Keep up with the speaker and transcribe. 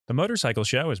The Motorcycle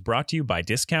Show is brought to you by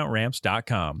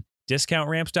DiscountRamps.com.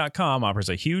 DiscountRamps.com offers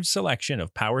a huge selection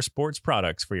of power sports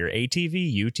products for your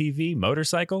ATV, UTV,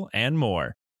 motorcycle, and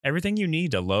more. Everything you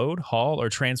need to load, haul, or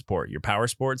transport your power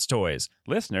sports toys.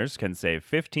 Listeners can save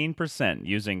 15%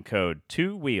 using code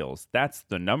 2WHEELS. That's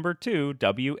the number 2,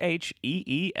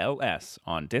 WHEELS,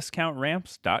 on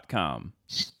DiscountRamps.com.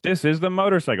 This is the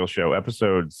Motorcycle Show,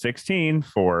 episode 16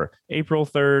 for April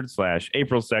 3rd /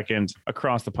 April 2nd,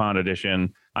 Across the Pond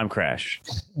edition. I'm Crash.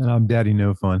 And I'm Daddy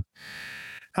No Fun.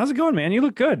 How's it going, man? You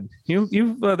look good.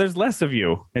 There's less of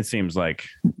you, it seems like.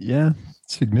 Yeah,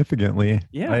 significantly.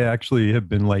 Yeah. I actually have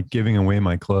been like giving away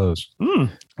my clothes. Well,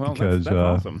 because, that's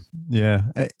awesome. Yeah.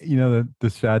 The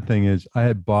sad thing is I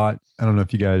had bought, I don't know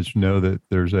if you guys know that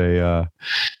there's a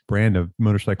brand of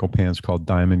motorcycle pants called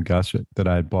Diamond Gusset that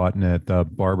I had bought at the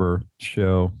Barber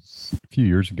show a few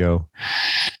years ago.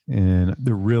 And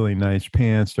they're really nice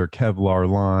pants. They're Kevlar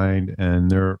lined,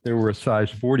 and they were a size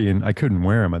 40, and I couldn't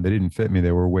wear them. They didn't fit me.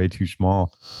 They were way too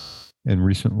small. And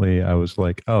recently, I was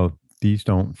like, "Oh, these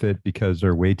don't fit because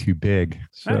they're way too big."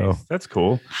 So nice. That's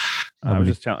cool. I was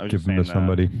just give them to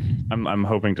somebody. I'm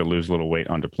hoping to lose a little weight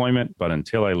on deployment, but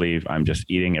until I leave, I'm just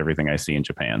eating everything I see in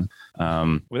Japan.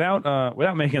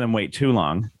 Without making them wait too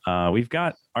long, we've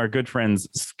got our good friends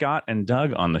Scott and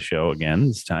Doug on the show again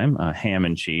this time. Ham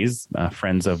and Cheese,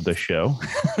 friends of the show.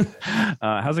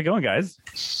 How's it going,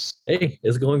 guys? Hey,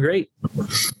 it's going great.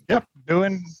 Yep,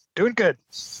 doing good.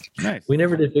 Nice. We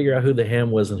never did figure out who the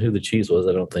ham was and who the cheese was,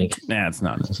 I don't think. Nah, it's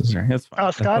not necessary. It's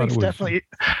fine. Scotty's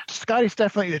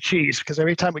definitely the cheese, because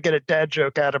every time we get a dad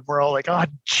joke at him, we're all like, "Oh,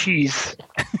 cheese."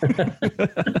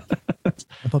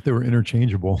 I thought they were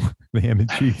interchangeable, the ham and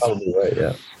cheese. Probably right,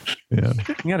 yeah. Yeah.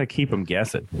 You got to keep them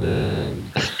guessing.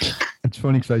 It's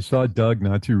funny because I saw Doug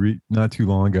not too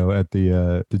long ago at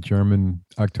the German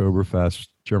Oktoberfest,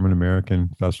 German American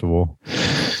Festival.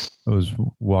 I was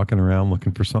walking around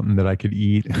looking for something that I could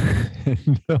eat.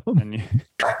 And,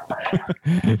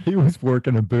 he was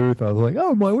working a booth. I was like,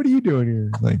 "Oh my, what are you doing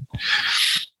here?" Like,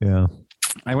 yeah.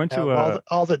 I went to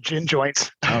all the gin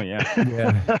joints. Oh yeah,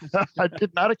 yeah. I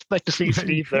did not expect to see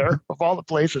Steve there of all the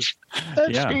places.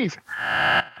 Yeah. Steve.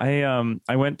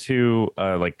 I went to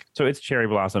so it's cherry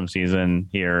blossom season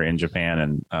here in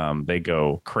Japan, and they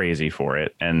go crazy for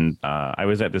it. And I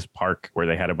was at this park where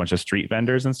they had a bunch of street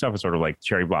vendors and stuff. It's sort of like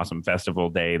cherry blossom festival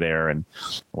day there and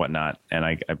whatnot. And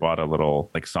I bought a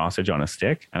little like sausage on a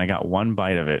stick, and I got one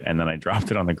bite of it, and then I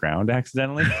dropped it on the ground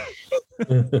accidentally.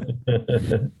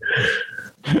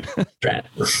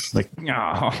 Like,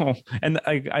 oh, and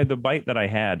I the bite that I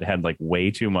had like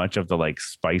way too much of the like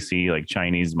spicy like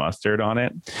Chinese mustard on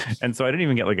it, and so I didn't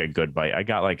even get like a good bite. I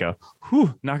got like a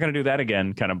whew, not gonna do that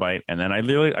again kind of bite, and then I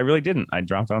really didn't. I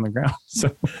dropped it on the ground.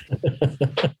 So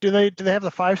do they have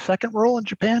the 5-second rule in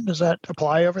Japan? Does that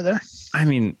apply over there? I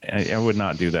mean, I would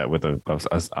not do that with a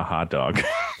hot dog.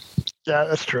 Yeah,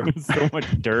 that's true. So much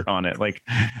dirt on it, like,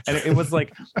 and it was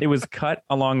cut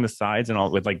along the sides and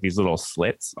all with like these little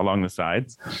slits along the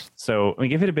sides. So I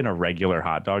mean, if it had been a regular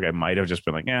hot dog, I might have just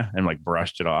been like, and like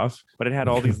brushed it off. But it had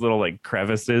all these little like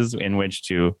crevices in which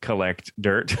to collect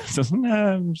dirt. So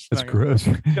That's gross.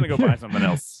 I'm gonna go buy something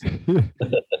else.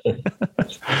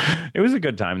 It was a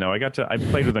good time though. I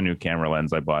played with a new camera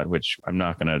lens I bought, which I'm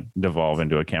not gonna devolve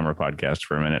into a camera podcast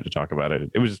for a minute to talk about it.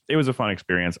 It was a fun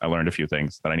experience. I learned a few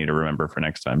things that I need to remember for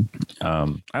next time.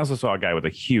 I also saw a guy with a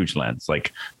huge lens,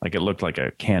 like it looked like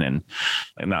a Canon,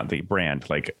 and not the brand,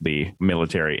 like the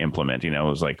military implement. It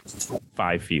was like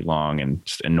 5 feet long and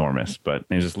just enormous. But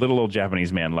there's this little old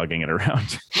Japanese man lugging it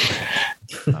around.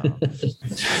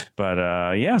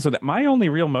 So that my only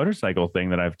real motorcycle thing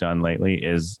that I've done lately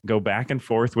is go back and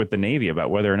forth with the Navy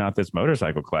about whether or not this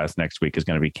motorcycle class next week is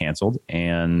going to be canceled.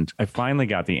 And I finally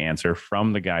got the answer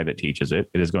from the guy that teaches it.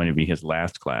 It is going to be his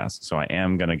last class. So I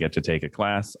am going to get to take a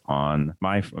class on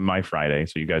my Friday.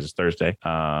 So you guys is Thursday,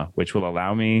 which will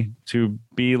allow me to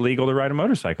be legal to ride a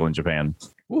motorcycle in Japan.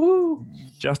 Woohoo!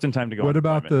 Just in time to go. What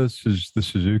about the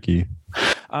Suzuki?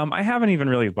 I haven't even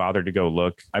really bothered to go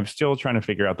look. I'm still trying to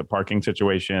figure out the parking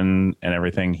situation and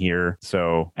everything here.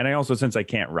 So, and I also, since I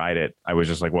can't ride it, I was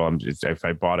just like, well, if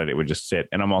I bought it, it would just sit.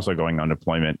 And I'm also going on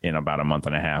deployment in about a month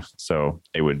and a half. So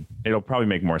it'll probably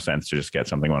make more sense to just get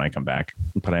something when I come back.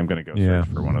 But I'm going to go search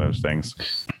for one of those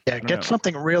things. Yeah, get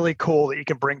something really cool that you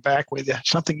can bring back with you.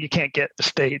 Something you can't get in the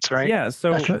States, right? Yeah,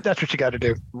 so that's what you got to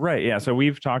do. Right, yeah. So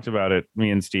we've talked about it, me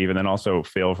and Steve, and then also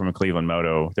Phil from Cleveland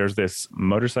Moto. There's this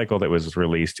motorcycle that was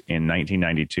released in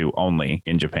 1992 only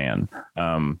in Japan,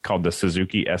 called the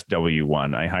Suzuki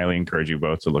SW1. I highly encourage you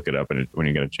both to look it up when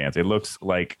you get a chance. It looks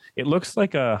like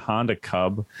a Honda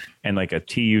Cub and like a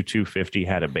TU 250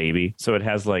 had a baby. So it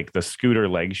has like the scooter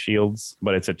leg shields,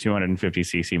 but it's a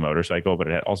 250cc motorcycle, but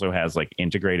it also has like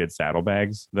integrated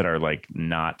saddlebags that are like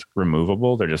not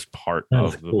removable. They're just part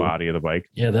That's of the cool. body of the bike.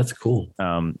 Yeah, that's cool.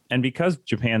 And because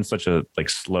Japan's such a like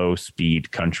slow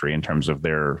speed country in terms of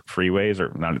their freeways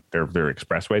or not their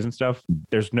expressways and stuff,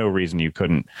 there's no reason you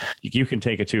couldn't. You can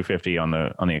take a 250 on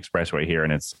the expressway here,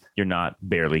 and you're not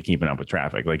barely keeping up with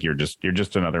traffic. Like you're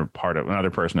just another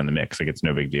person in the mix. Like it's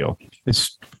no big deal.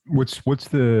 It's what's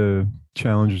the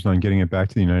challenges on getting it back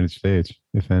to the United States,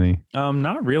 if any?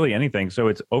 Not really anything. So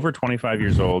it's over 25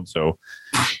 years old. So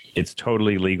it's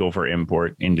totally legal for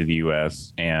import into the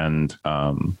U.S. and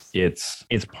it's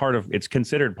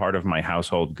considered part of my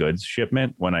household goods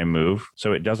shipment when I move.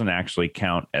 So it doesn't actually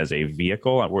count as a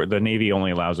vehicle. Where the Navy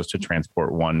only allows us to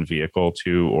transport one vehicle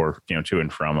to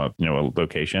and from a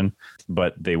location,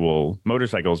 but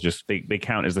motorcycles just they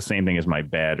count as the same thing as my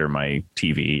bed or my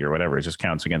TV or whatever. It just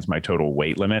counts against my total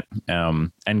weight limit.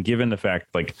 And given the fact,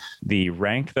 like the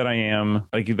rank that I am,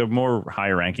 like the more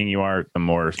high ranking you are,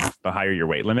 the higher your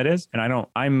weight limit is. And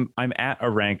I'm at a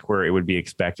rank where it would be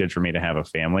expected for me to have a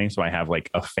family. So I have like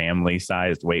a family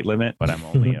sized weight limit, but I'm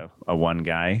only a one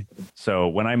guy. So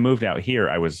when I moved out here,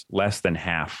 I was less than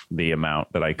half the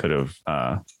amount that I could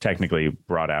have technically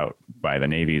brought out by the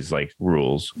Navy's like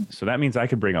rules. So that means I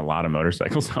could bring a lot of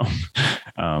motorcycles home.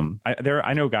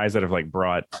 I know guys that have like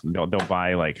they'll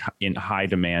buy like in high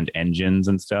demand engines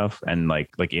and stuff and like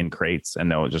in crates, and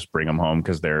they'll just bring them home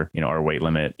because our weight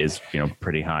limit is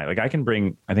pretty high. Like I can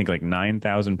bring I think like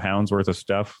 9,000 pounds worth of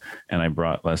stuff, and I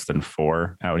brought less than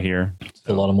 4 out here.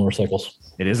 A lot of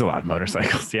motorcycles. It is a lot of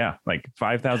motorcycles. Yeah, like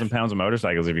 5,000 pounds of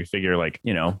motorcycles. If you figure like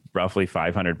roughly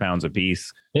 500 pounds a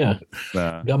piece. Yeah,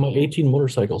 got my 18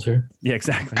 motorcycles here. Yeah,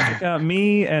 exactly.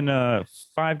 Me and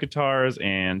 5 guitars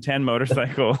and 10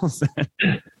 motorcycles.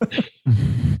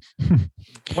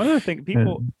 One other thing,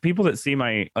 people that see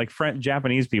my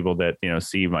Japanese people that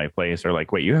see my place are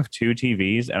like, wait, you have 2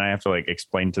 TVs? And I have to like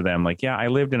explain to them like, yeah, I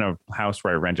lived in a house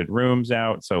where I rented rooms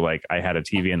out, so like I had a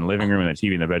TV in the living room and a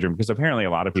TV in the bedroom, because apparently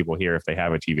a lot of people here, if they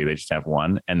have a TV, they just have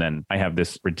one. And then I have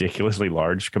this ridiculously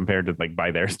large compared to like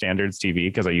by their standards TV,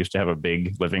 because I used to have a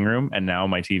big living room, and now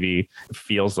my TV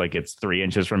feels like it's 3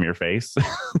 inches from your face.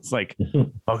 It's like,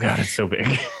 oh god, it's so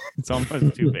big. It's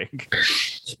almost too big.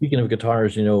 Speaking of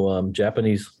guitars,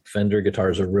 Japanese Fender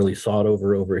guitars are really sought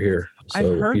over here. So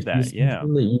I've heard that. Yeah.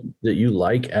 That you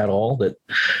like at all, that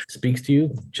speaks to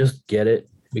you, just get it,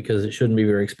 because it shouldn't be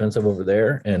very expensive over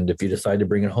there. And if you decide to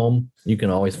bring it home, you can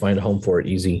always find a home for it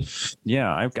easy.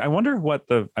 Yeah. I wonder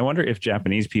if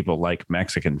Japanese people like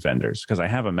Mexican Fenders, because I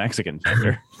have a Mexican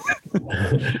Fender.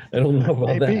 I don't know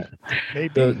about that.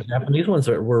 Maybe. The Japanese ones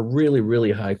were really,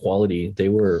 really high quality. They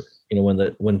were,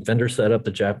 when Fender set up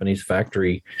the Japanese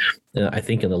factory, I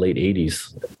think in the late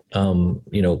 80s,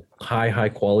 high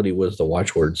quality was the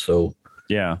watchword. So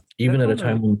yeah, even at a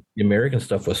time when the American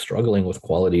stuff was struggling with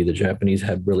quality, the Japanese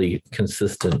had really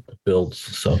consistent builds.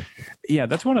 So yeah,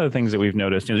 that's one of the things that we've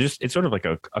noticed. It's sort of like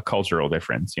a cultural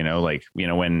difference.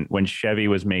 When Chevy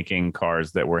was making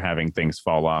cars that were having things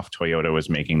fall off, Toyota was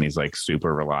making these like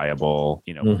super reliable,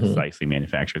 precisely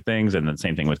manufactured things. And then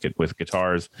same thing with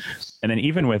guitars. And then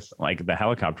even with like the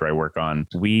helicopter I work on,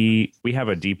 we have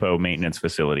a depot maintenance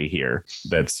facility here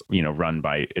that's run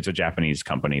by, it's a Japanese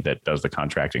company that does the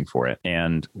contracting for it.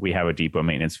 And we have a depot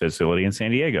maintenance facility in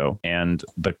San Diego, and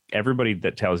everybody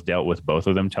that dealt with both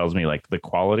of them tells me like the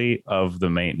quality of the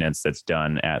maintenance that's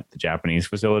done at the Japanese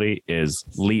facility is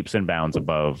leaps and bounds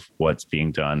above what's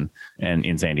being done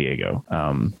in San Diego.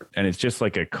 And it's just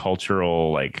like a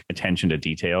cultural like attention to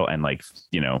detail and like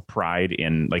pride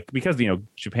in like, because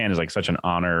Japan is like such an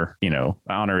honor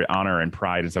and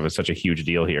pride and stuff is such a huge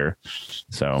deal here.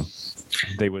 So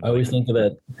they would. I always think of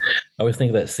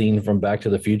that scene from Back to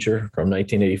the Future from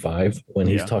 1985 when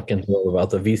he's talking to him about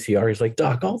the VCR. He's like,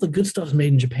 Doc, all the good stuff's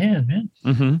made in Japan, man.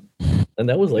 Mm-hmm. And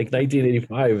that was like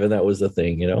 1985, and that was the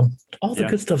thing, all the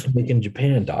good stuff's made in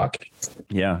Japan, Doc.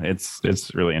 Yeah,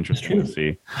 it's really interesting to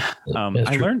see.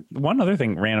 I learned one other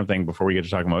random thing before we get to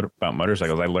talk about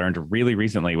motorcycles. I learned really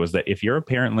recently was that if you're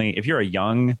a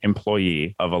young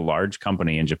employee of a large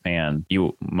company in Japan,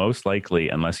 you most likely,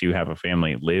 unless you have a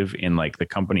family, live in like the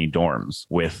company dorms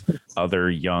with other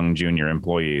young junior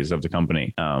employees of the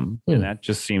company. And that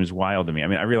just seems wild to me. I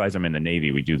mean, I realize I'm in the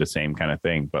Navy. We do the same kind of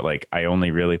thing, but like, I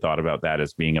only really thought about that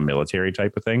as being a military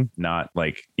type of thing, not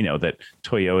like, that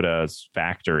Toyota's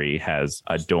factory has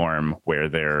a dorm where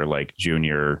their like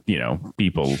junior,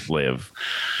 people live.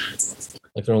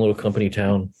 Like their own little company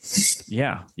town.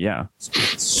 Yeah.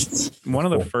 one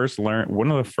of the first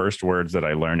words that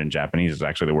I learned in Japanese is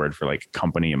actually the word for like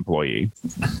company employee.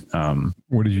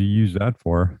 What did you use that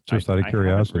for? Just out of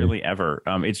curiosity. Really ever.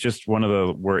 It's just one of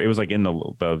the word. It was like in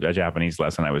the Japanese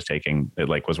lesson I was taking. It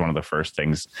like was one of the first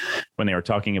things when they were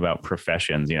talking about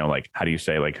professions. You know, like how do you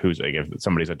say like who's like if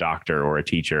somebody's a doctor or a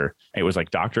teacher? It was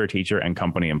like doctor, teacher, and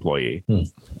company employee.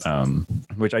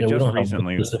 Which I just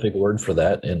recently have a specific word for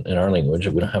that in our language.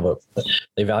 We don't have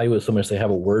they value it so much they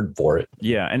have a word for it.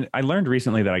 Yeah, and I learned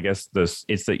recently that I guess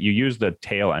it's that you use the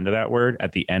tail end of that word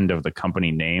at the end of the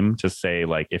company name to say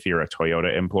like if you're a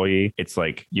Toyota employee, it's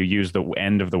like you use the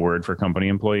end of the word for company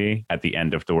employee at the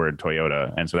end of the word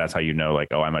Toyota, and so that's how you know like,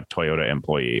 oh, I'm a Toyota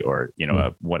employee, or you know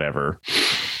a whatever.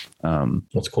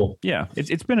 That's cool. Yeah, it's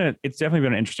definitely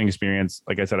been an interesting experience.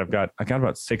 Like I said, I got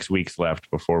about 6 weeks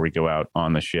left before we go out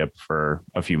on the ship for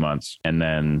a few months, and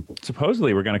then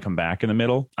supposedly we're going to come back in the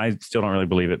middle. I still don't really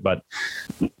believe it, but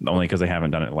only because they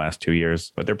haven't done it the last 2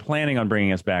 years. But they're planning on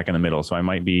bringing us back in the middle, so I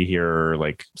might be here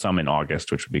like some in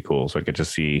August, which would be cool. So I get to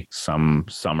see some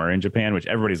summer in Japan, which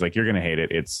everybody's like, you're going to hate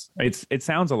it. It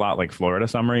sounds a lot like Florida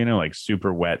summer, you know, like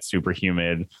super wet, super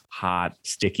humid, hot,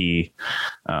 sticky,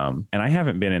 and I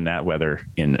haven't been in that weather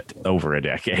in over a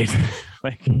decade.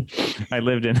 Like I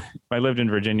lived in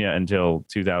Virginia until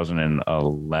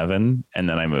 2011, and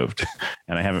then I moved,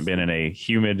 and I haven't been in a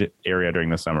humid area during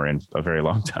the summer in a very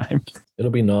long time.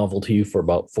 It'll be novel to you for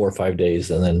about 4 or 5 days,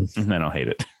 and then I'll hate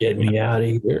it. Get me out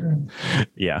of here.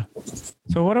 Yeah.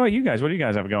 So what about you guys? What do you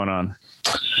guys have going on?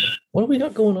 What do we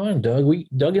got going on, Doug?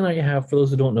 Doug and I have, for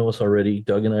those who don't know us already,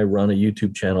 Doug and I run a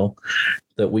YouTube channel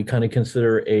that we kind of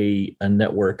consider a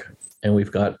network. And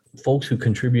we've got folks who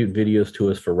contribute videos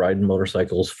to us for riding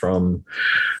motorcycles from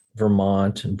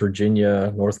Vermont,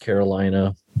 Virginia, North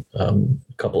Carolina, a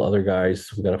couple other guys.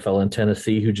 We've got a fellow in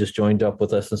Tennessee who just joined up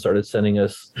with us and started sending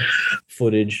us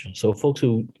footage. So folks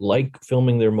who like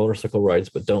filming their motorcycle rides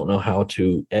but don't know how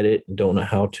to edit, don't know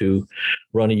how to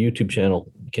run a YouTube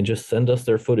channel can just send us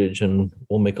their footage and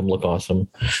we'll make them look awesome.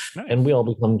 Nice. And we all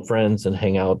become friends and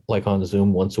hang out like on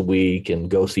Zoom once a week and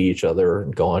go see each other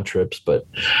and go on trips. But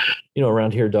you know,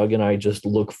 around here, Doug and I just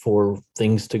look for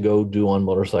things to go do on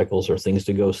motorcycles or things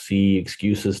to go see,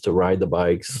 excuses to ride the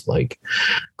bikes, like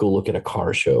go look at a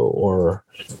car show or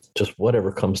just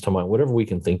whatever comes to mind, whatever we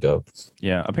can think of.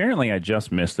 Yeah. Apparently I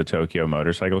just missed the Tokyo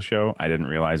Motorcycle Show. I didn't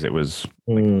realize it was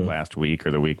like last week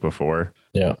or the week before.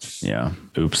 Yeah. Yeah.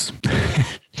 Oops.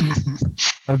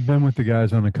 I've been with the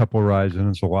guys on a couple rides and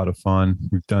it's a lot of fun.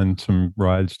 We've done some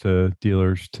rides to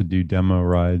dealers to do demo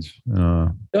rides.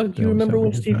 Doug, do you remember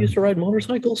when Steve used to ride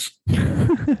motorcycles?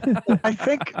 I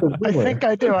think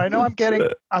I do. I know I'm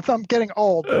getting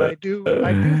old, but I do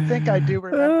think I do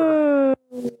remember.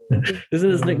 Isn't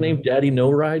his nickname Daddy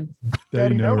No Ride?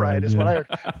 Daddy No Ride is what I heard.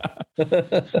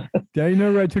 Daddy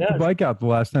No Ride took the bike out the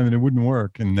last time and it wouldn't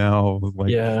work. And now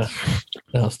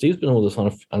now Steve's been with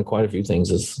us on quite a few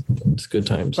things. It's good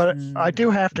times. But I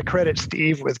do have to credit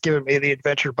Steve with giving me the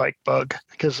adventure bike bug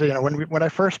because you know when I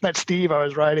first met Steve, I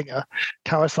was riding a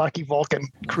Kawasaki Vulcan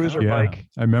cruiser bike.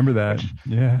 I remember that.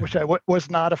 Which I was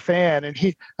not a fan.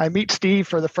 And I meet Steve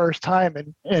for the first time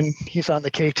and he's on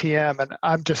the KTM and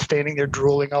I'm just standing there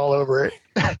drooling all over it.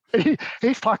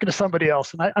 He's talking to somebody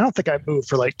else and I don't think I moved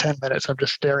for like 10 minutes. I'm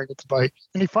just staring at the bike.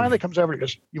 And he finally comes over and he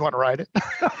goes, "You want to ride it?"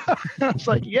 I was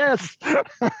like, "Yes."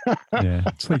 Yeah,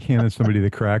 it's like handing somebody the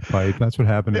crack pipe. That's what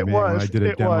happened to me when I did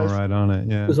a demo ride on it.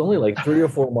 Yeah, it was only like 3 or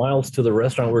 4 miles to the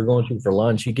restaurant we were going to for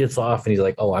lunch. He gets off and he's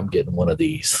like, "Oh, I'm getting one of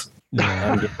these."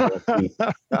 Yeah.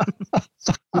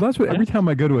 Well, that's what every time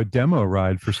I go to a demo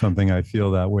ride for something, I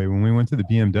feel that way. When we went to the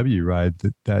BMW ride,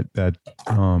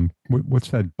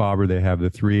 what's that bobber they have, the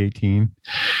 318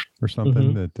 or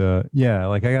something?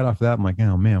 Like I got off that, I'm like,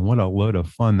 oh man, what a load of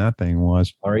fun that thing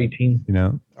was. R18, you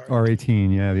know,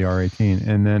 R18, yeah, the R18,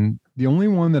 and then the only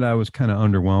one that I was kind of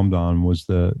underwhelmed on was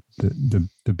the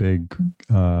big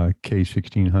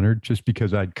K1600, just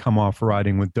because I'd come off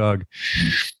riding with Doug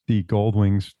the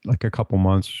Goldwings like a couple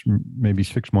months, maybe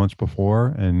 6 months before,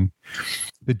 and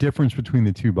the difference between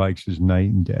the two bikes is night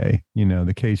and day. You know,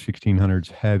 the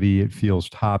K1600's heavy; it feels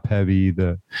top heavy.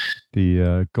 The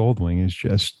Goldwing is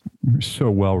just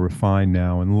so well refined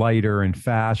now and lighter and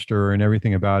faster, and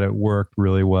everything about it worked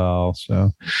really well.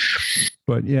 So.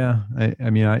 But yeah, I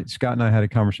mean, Scott and I had a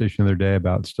conversation the other day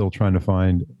about still trying to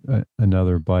find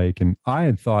another bike. And I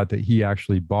had thought that he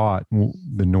actually bought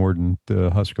the Norden, the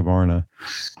Husqvarna,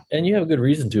 And you have a good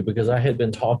reason to, because I had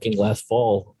been talking last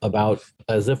fall about,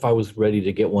 as if I was ready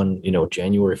to get one,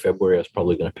 January, February, I was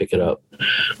probably going to pick it up.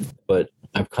 But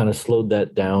I've kind of slowed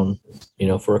that down,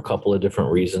 for a couple of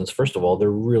different reasons. First of all,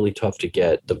 they're really tough to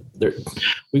get.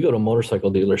 We go to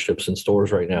motorcycle dealerships and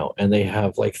stores right now, and they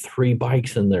have like 3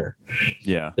 bikes in there.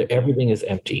 Yeah. Everything is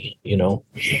empty,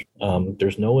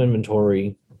 there's no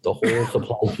inventory. The whole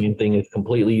supply chain thing is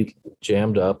completely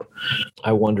jammed up.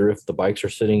 I wonder if the bikes are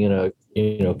sitting in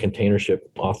a container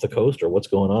ship off the coast or what's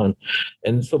going on.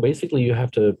 And so basically you have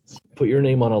to put your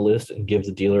name on a list and give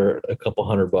the dealer a couple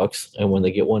 $100. And when they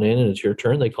get one in and it's your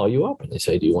turn, they call you up and they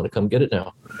say, do you want to come get it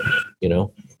now?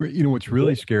 What's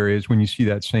really scary is when you see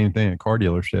that same thing at car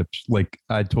dealerships. Like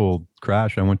I told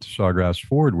Crash, I went to Sawgrass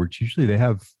Ford, which usually they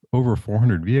have over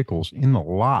 400 vehicles in the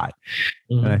lot.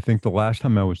 Mm-hmm. And I think the last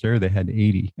time I was there, they had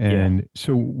 80. And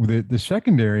so the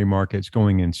secondary market's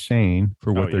going insane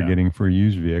for what they're getting for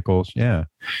used vehicles. Yeah.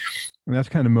 And that's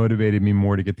kind of motivated me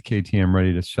more to get the KTM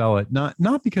ready to sell it.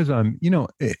 Not because I'm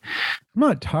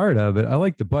not tired of it. I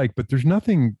like the bike, but there's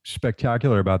nothing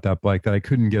spectacular about that bike that I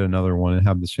couldn't get another one and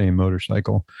have the same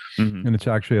motorcycle. Mm-hmm. And it's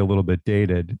actually a little bit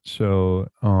dated. So,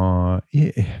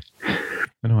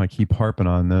 I know I keep harping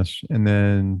on this, and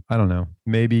then I don't know.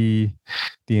 Maybe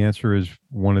the answer is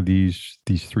one of these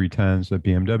 310s that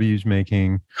BMW is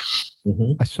making.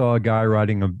 Mm-hmm. I saw a guy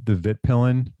riding the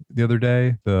Vitpillen the other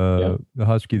day, the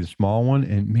Husky, the small one,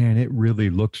 and man, it really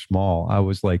looked small. I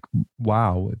was like,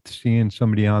 wow, seeing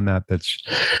somebody on that's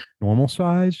normal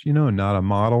size, not a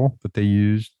model that they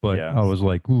used, but I was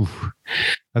like, oof,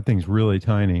 that thing's really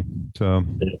tiny. So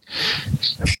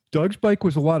Doug's bike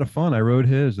was a lot of fun. I rode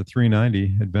his, the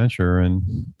 390 Adventure, and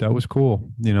that was cool.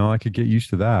 I could get used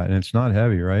to that, and it's not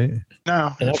heavy, right?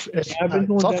 No, it's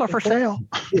also for sale.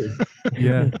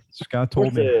 Yeah, Scott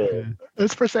told me.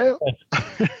 It's for sale.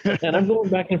 And I'm going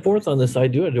back and forth on this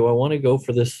idea. Do I want to go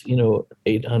for this,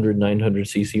 800, 900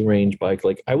 cc range bike?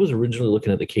 Like I was originally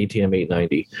looking at the KTM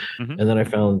 890, mm-hmm. and then I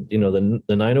found,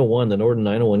 the 901, the Norden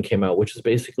 901 came out, which is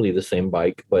basically the same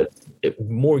bike, but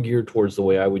more geared towards the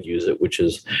way I would use it, which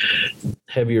is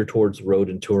heavier towards road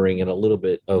and touring and a little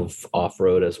bit of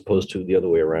off-road as opposed to the other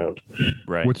way around.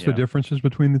 Right. What's the differences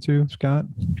between the two, Scott?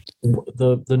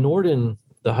 The Norden,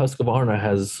 the Husqvarna,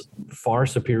 has far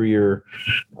superior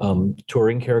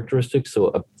touring characteristics.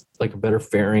 So a better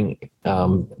fairing,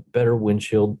 better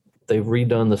windshield. They've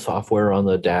redone the software on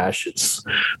the dash. It's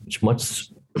much.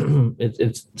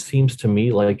 It seems to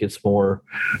me like it's more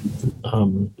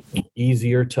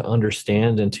easier to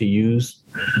understand and to use.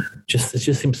 It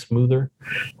just seems smoother,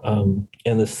 and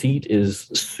the seat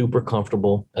is super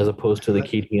comfortable as opposed to the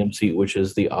KTM seat, which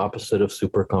is the opposite of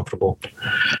super comfortable.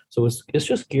 So it's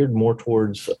just geared more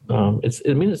towards.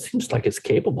 It seems like it's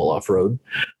capable off road,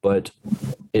 but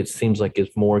it seems like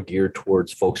it's more geared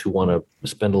towards folks who want to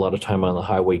spend a lot of time on the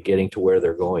highway getting to where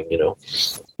they're going.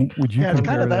 Would you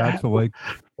compare that to like?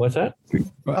 What's that?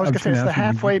 I was going to say it's the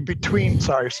halfway between.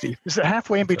 Sorry, Steve. It's the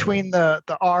halfway in between the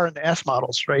R and the S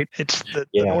models, right? It's the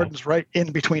Norden's right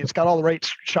in between. It's got all the right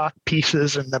shock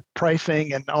pieces and the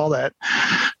pricing and all that.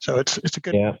 So it's a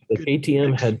good. Yeah, the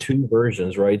KTM had 2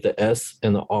 versions, right? The S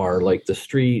and the R, like the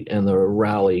street and the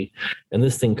rally. And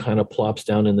this thing kind of plops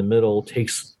down in the middle,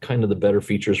 takes kind of the better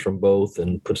features from both,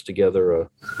 and puts together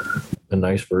a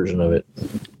nice version of it.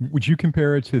 Would you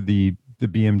compare it to the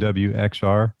BMW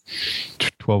XR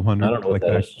 1200? I don't know what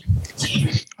that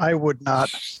is. I would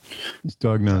not.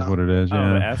 Doug knows what it is.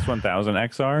 Yeah. The S1000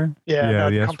 XR. Yeah,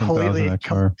 the completely.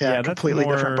 S1000 XR. Completely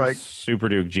different bike. Super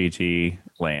Duke GT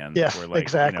land. Yes,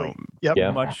 exactly.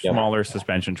 Much smaller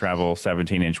suspension travel,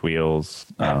 17-inch wheels.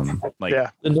 The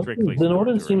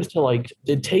Norden seems to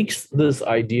it takes this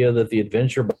idea that the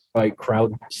adventure bike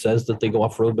crowd says that they go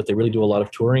off road, but they really do a lot of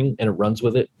touring, and it runs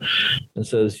with it and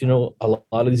says, a lot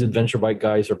of these adventure bike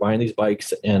guys are buying these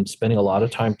bikes and spending a lot of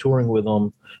time touring with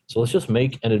them. So let's just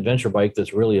make an adventure bike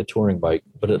that's really a touring bike,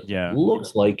 but it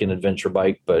looks like an adventure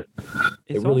bike, but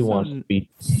it really wants to be.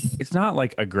 It's not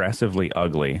like aggressively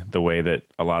ugly the way that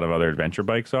a lot of other adventure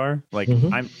bikes are. Like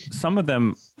some of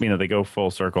them, they go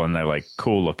full circle and they're like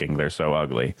cool looking. They're so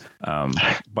ugly.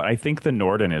 But I think the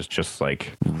Norden is just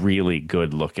like really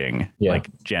good looking. Yeah. Like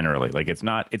generally, like it's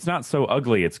not so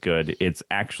ugly. It's good. It's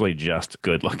actually just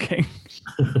good looking.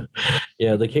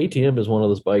 Yeah. The KTM is one of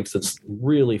those bikes that's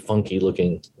really funky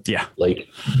looking. Yeah. Like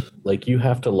you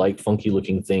have to like funky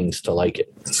looking things to like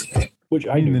it, which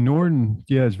I do. The Norden,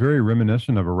 it's very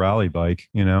reminiscent of a rally bike,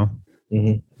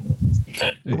 Mm-hmm.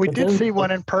 We did see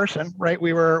one in person, right?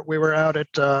 We were out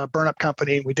at Burn Up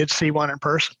Company. We did see one in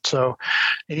person. So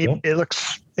it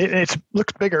looks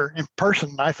bigger in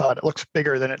person. I thought it looks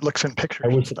bigger than it looks in pictures. I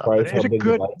was and stuff. surprised But it's how a big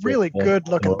good, the bike really is. good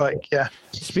looking bike. Yeah.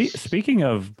 Speaking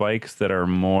of bikes that are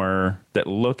that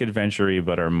look adventure-y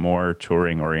but are more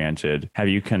touring oriented, have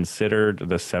you considered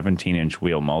the 17-inch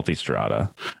wheel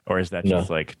Multistrada, or is that just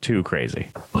like too crazy?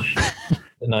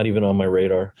 Not even on my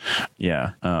radar.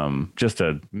 Yeah, just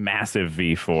a massive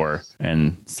V4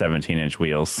 and 17-inch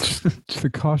wheels. It's the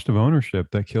cost of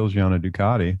ownership that kills you on a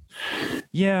Ducati.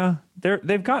 Yeah,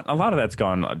 they've got a lot of that's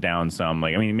gone down some.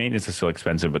 Like, I mean, maintenance is still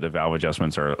expensive, but the valve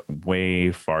adjustments are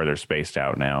way farther spaced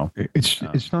out now.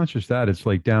 It's not just that. It's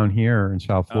like down here in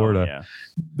South Florida.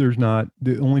 There's not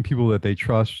the only people that they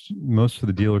trust. Most of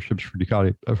the dealerships for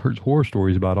Ducati, I've heard horror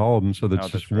stories about all of them. So that's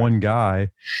just one guy,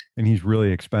 and he's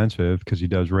really expensive because he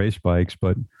does race bikes.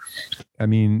 But I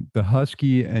mean, the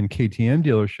Husky and KTM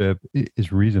dealership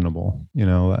is reasonable. You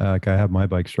know, like I have my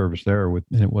bike serviced there and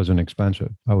it wasn't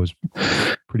expensive. I was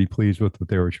pretty pleased with what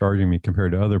they were charging me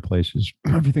compared to other places.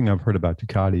 Everything I've heard about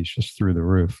Ducati is just through the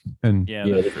roof. And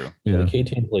that's true. Yeah, the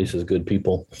KTM place is good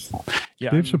people.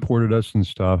 Yeah, they've supported us and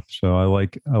stuff. So I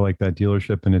like that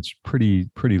dealership, and it's pretty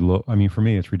low. I mean, for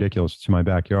me, it's ridiculous. It's in my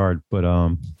backyard, but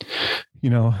you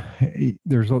know,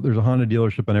 there's a Honda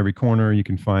dealership on every corner. You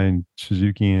can find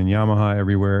Suzuki and Yamaha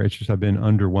everywhere. It's just I've been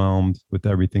underwhelmed with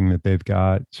everything that they've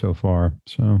got so far.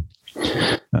 So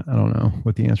I don't know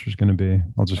what the answer is going to be.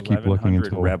 I'll just keep looking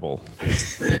until Rebel.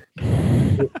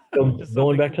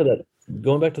 Going back to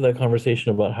that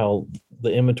conversation about how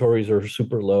the inventories are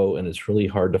super low and it's really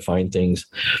hard to find things.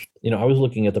 You know, I was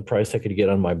looking at the price I could get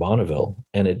on my Bonneville,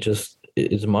 and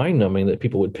it's mind-numbing that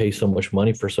people would pay so much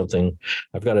money for something.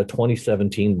 I've got a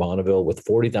 2017 Bonneville with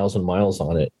 40,000 miles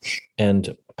on it,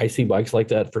 and I see bikes like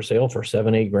that for sale for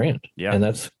 $7-8 grand. Yeah, and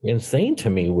that's insane to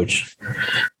me. Which,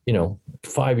 you know,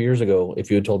 5 years ago,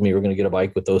 if you had told me you were going to get a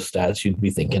bike with those stats, you'd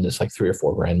be thinking it's like $3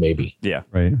 or $4 grand, maybe. Yeah,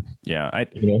 right. Yeah,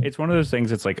 it's one of those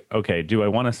things. It's like, okay, do I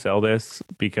want to sell this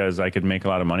because I could make a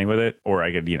lot of money with it, or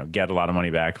I could, you know, get a lot of money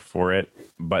back for it,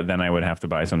 but then I would have to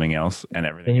buy something else, and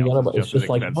everything else is just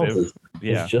as expensive.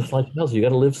 It's just like houses. You got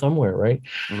to live somewhere, right?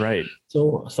 Right.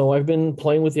 So I've been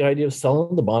playing with the idea of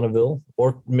selling the Bonneville,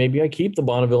 or maybe I keep the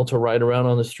Bonneville to ride around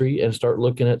on the street and start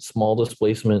looking at small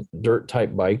displacement dirt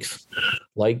type bikes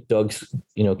like Doug's,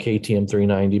 you know, KTM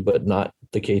 390, but not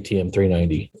the KTM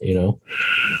 390, you know.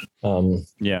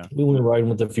 We went riding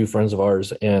with a few friends of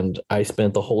ours, and I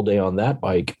spent the whole day on that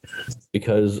bike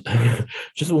because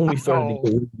just when we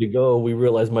started to go, we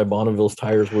realized my Bonneville's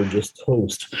tires were just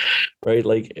toast, right?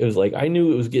 Like it was like I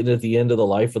knew it was getting at the end of the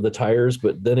life of the tires,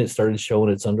 but then it started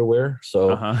showing its underwear.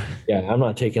 So I'm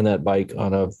not taking that bike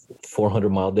on a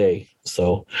 400-mile day.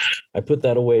 So I put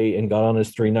that away and got on his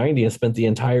 390 and spent the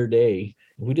entire day.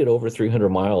 We did over 300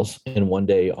 miles in one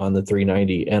day on the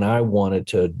 390, and I wanted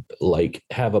to like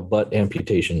have a butt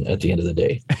amputation at the end of the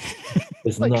day.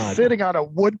 It's like not sitting on a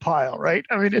wood pile, right?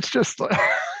 I mean, it's just like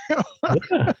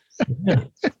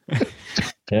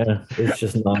yeah, it's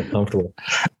just not comfortable.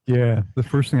 Yeah, the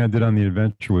first thing I did on the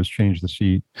Adventure was change the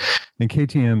seat. And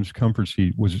KTM's comfort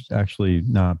seat was actually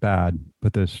not bad,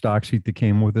 but the stock seat that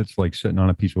came with it's like sitting on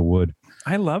a piece of wood.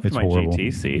 I loved It's my horrible.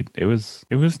 GT seat. It was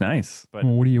nice, but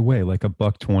Well, what do you weigh? Like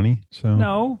 $120? So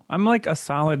no, I'm like a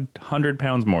solid 100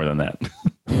 pounds more than that.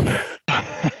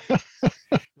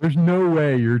 there's no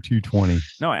way you're 220.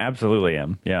 No, I absolutely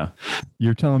am. Yeah.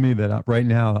 You're telling me that right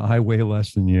now I weigh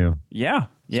less than you. Yeah,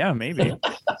 maybe.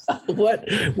 What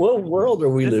world are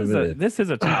we living in? This is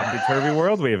a topsy-turvy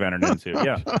world we have entered into.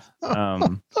 Yeah.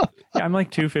 I'm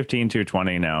like 215,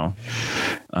 220 now.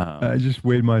 I just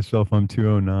weighed myself. I'm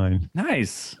 209.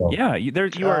 Nice. Yeah.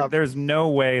 There's no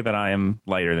way that I am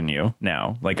lighter than you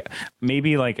now. Like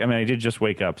maybe I did just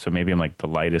wake up, so maybe I'm like the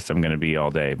lightest I'm going to be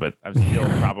all day, but I'm still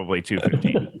probably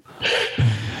 215.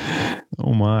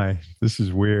 Oh my, this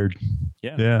is weird.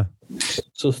 Yeah.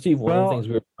 So Steve, one of the things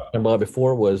we were talking about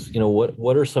before was, you know,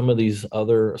 what are some of these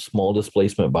other small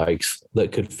displacement bikes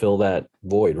that could fill that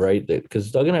void, right?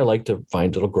 Because Doug and I like to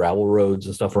find little gravel roads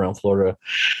and stuff around Florida.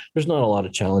 There's not a lot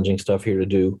of challenging stuff here to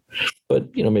do,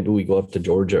 but you know, maybe we go up to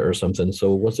Georgia or something.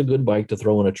 So what's a good bike to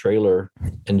throw in a trailer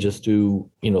and just do,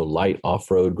 you know, light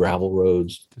off-road gravel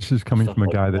roads? This is coming from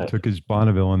a guy that took his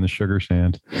Bonneville on the sugar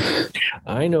sand.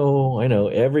 I know.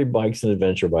 Every bike's an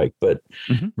adventure bike, but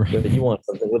you want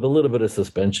something with a little bit of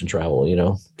suspension travel, you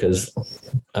know, because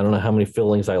I don't know how many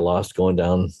fillings I lost going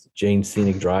down Jane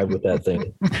Scenic Drive with that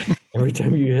thing. Every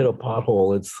time you hit a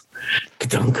pothole, it's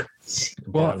ka-dunk.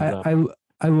 Well,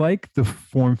 I like the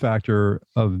form factor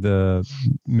of the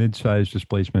mid-size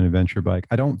displacement adventure bike.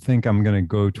 I don't think I'm going to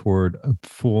go toward a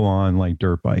full-on like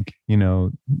dirt bike, like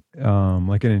an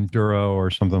enduro or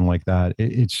something like that.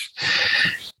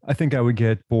 I think I would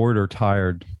get bored or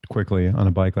tired quickly on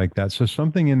a bike like that. So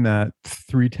something in that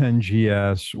 310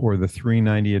 GS or the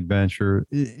 390 Adventure,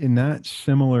 in that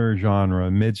similar genre,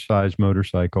 mid-size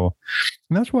motorcycle.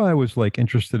 And that's why I was like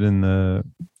interested in the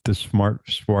smart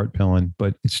Pillin,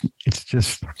 but it's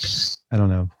just, I don't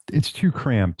know. It's too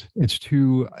cramped. It's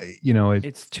too,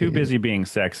 it's too busy being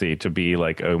sexy to be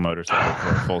like a motorcycle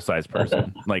for a full-size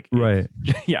person. Like, right.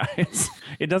 Yeah.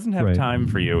 It doesn't have time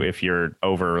for you if you're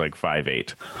over like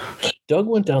 5'8". Doug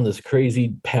went down this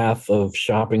crazy path of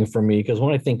shopping for me because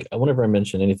whenever I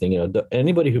mention anything,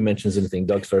 anybody who mentions anything,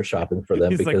 Doug starts shopping for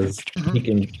them because he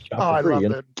can shop for free.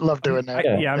 I love doing that.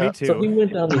 Yeah, me too. So he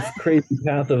went down this crazy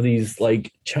path of these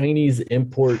like Chinese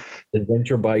import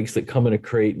adventure bikes that come in a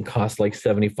crate and cost like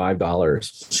 $75.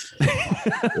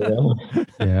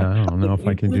 Yeah, I don't know if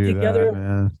I can do that,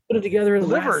 man. Put it together in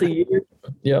last a year.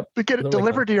 Yep. We get it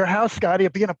delivered to your house, Scotty.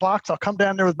 It'll be in a box. I'll come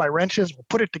down there with my wrenches. We'll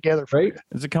put it together for you.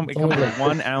 It comes with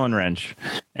one Allen wrench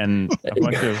and a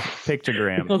bunch of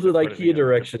pictograms. It comes with IKEA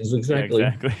directions. Exactly.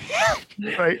 Yeah,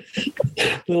 exactly. Right.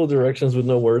 Little directions with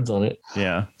no words on it.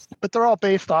 Yeah. But they're all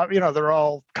based off, they're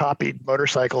all copied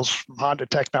motorcycles from Honda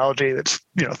technology that's,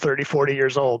 30, 40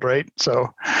 years old, right? So,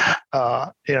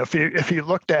 if you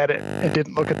looked at it and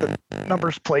didn't look at the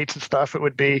numbers plates and stuff, it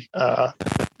would be,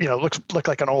 look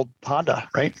like an old Honda,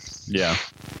 right? Yeah.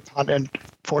 Honda and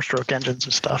 4-stroke engines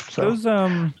and stuff. So those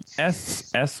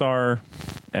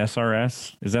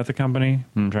SRS, is that the company?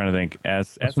 I'm trying to think.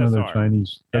 That's another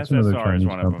Chinese. That's another Chinese is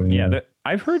one of them. company, Yeah.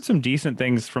 I've heard some decent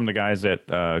things from the guys at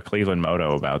Cleveland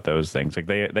Moto about those things. Like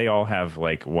they all have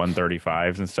like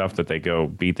 135s and stuff that they go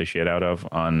beat the shit out of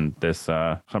on this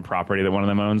some property that one of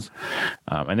them owns,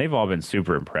 and they've all been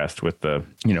super impressed with the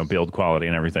build quality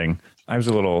and everything.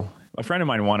 A friend of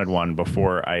mine wanted one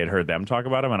before I had heard them talk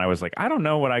about them, and I was like, I don't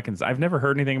know what I've never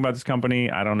heard anything about this company.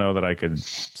 I don't know that I could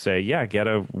say, yeah, get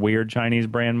a weird Chinese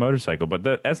brand motorcycle. But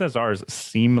the SSRs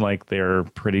seem like they're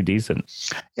pretty decent.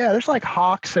 Yeah, there's like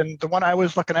Hawks, and the one I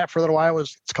was looking at for a little while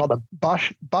it's called a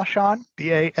Bashan, BASHAN.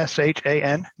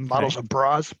 Models of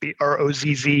Braz,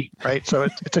 BROZZ, right? So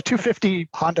it's a 250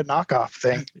 Honda knockoff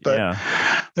thing. But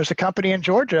there's a company in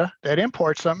Georgia that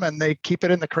imports them, and they keep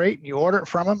it in the crate, and you order it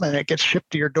from them, and it gets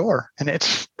shipped to your door. And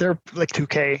they're like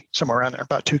 $2,000, somewhere around there,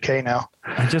 about $2,000 now.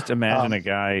 I just imagine a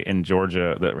guy in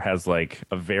Georgia that has like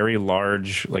a very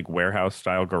large, like warehouse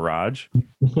style garage,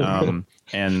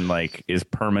 and like is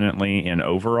permanently in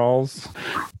overalls.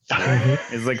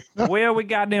 It's like, well, we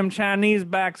got them Chinese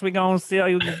backs. We gonna sell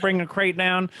you. Just bring a crate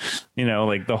down.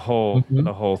 Like the whole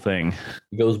thing.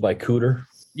 It goes by Cooter.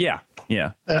 Yeah.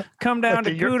 Come down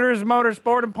to Cooter's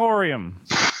Motorsport Emporium.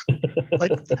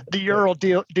 Like the Ural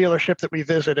dealership that we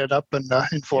visited up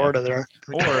in Florida there.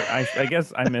 Or I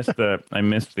guess I missed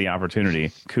the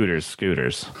opportunity. Cooter's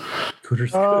Scooters.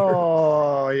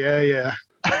 Oh, yeah.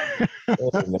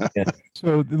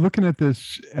 So looking at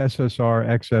this SSR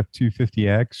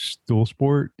XF250X dual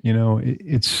sport,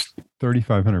 it's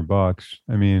 $3,500.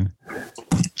 I mean,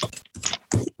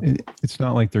 it's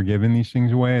not like they're giving these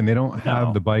things away, and they don't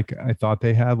have the bike I thought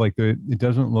they had. Like it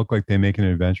doesn't look like they make an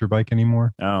adventure bike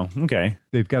anymore. Oh, okay.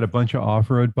 They've got a bunch of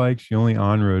off-road bikes. The only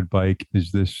on-road bike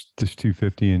is this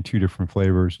 250 in two different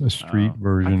flavors, a street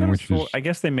version, which is. I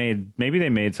guess they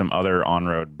made some other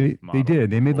on-road. They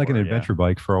did. They made like an adventure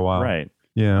bike for a while. Right.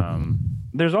 Yeah.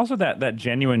 There's also that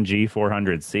genuine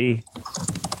G400C.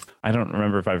 I don't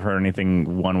remember if I've heard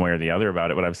anything one way or the other about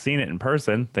it, but I've seen it in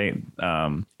person. They,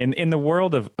 in the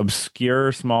world of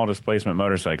obscure small displacement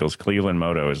motorcycles, Cleveland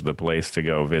Moto is the place to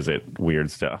go visit weird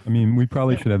stuff. I mean, we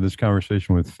probably should have this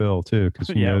conversation with Phil too, because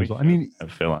he knows. I mean,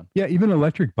 have Phil on. Yeah, even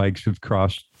electric bikes have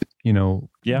crossed.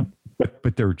 Yeah.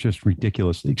 But they're just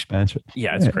ridiculously expensive.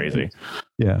 Yeah, it's crazy.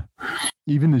 Yeah.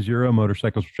 Even the Zero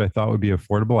motorcycles, which I thought would be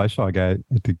affordable. I saw a guy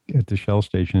at the Shell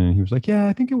station, and he was like, yeah,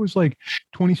 I think it was like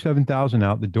 $27,000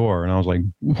 out the door. And I was like,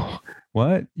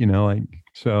 what?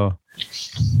 So.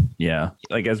 Yeah.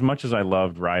 Like as much as I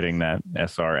loved riding that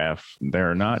SRF,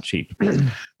 they're not cheap.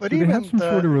 But they have some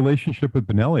sort of relationship with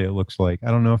Benelli, it looks like.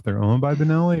 I don't know if they're owned by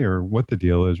Benelli or what the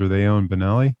deal is. Or they own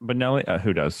Benelli? Benelli?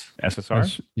 Who does?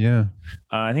 SSR? Yeah.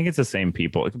 I think it's the same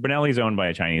people. Benelli's owned by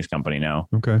a Chinese company now.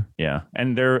 Okay. Yeah.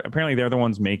 And they're the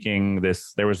ones making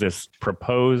this. There was this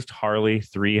proposed Harley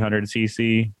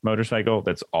 300cc motorcycle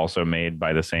that's also made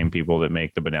by the same people that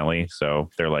make the Benelli. So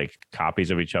they're like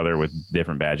copies of each other with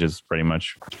different badges. pretty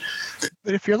much.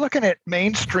 But if you're looking at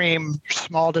mainstream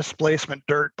small displacement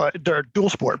dirt, but they're dual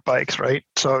sport bikes, right?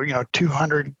 So,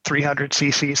 200, 300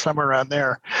 cc, somewhere around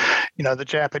there. The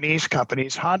Japanese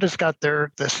companies, Honda's got the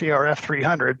CRF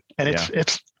 300, and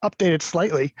it's updated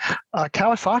slightly.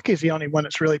 Kawasaki is the only one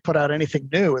that's really put out anything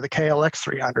new with the KLX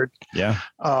 300. Yeah.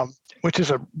 Which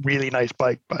is a really nice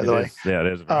bike, by the way. Yeah, it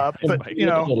is. But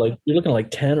you're looking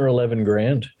like 10 or 11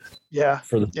 grand. Yeah.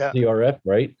 For the CRF,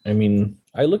 right? I mean,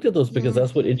 I looked at those because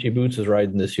that's what Itchy Boots is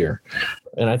riding this year,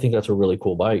 and I think that's a really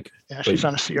cool bike. Yeah, she's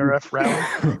on a CRF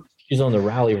rally. She's on the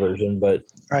rally version, but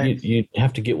you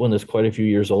have to get one that's quite a few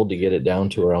years old to get it down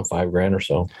to around $5,000 or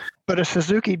so. But a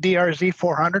Suzuki DRZ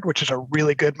 400, which is a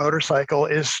really good motorcycle,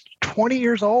 is 20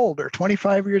 years old or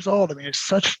 25 years old. I mean, it's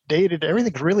such dated.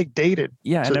 Everything's really dated.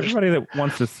 Yeah, so and everybody that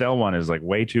wants to sell one is like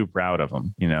way too proud of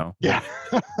them, Yeah.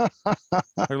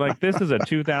 They're like, this is a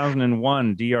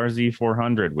 2001 DRZ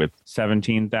 400 with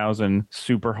 17,000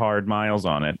 super hard miles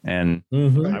on it, and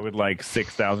I would like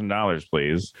 $6,000,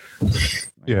 please.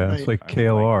 Yeah, it's like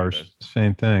KLRs,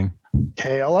 same thing.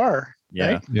 KLR.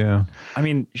 Yeah. Right? Yeah. I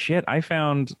mean, shit, I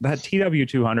found that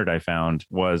TW200 I found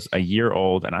was a year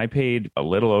old, and I paid a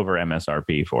little over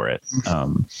MSRP for it.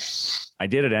 I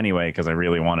did it anyway because I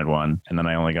really wanted one, and then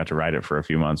I only got to ride it for a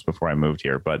few months before I moved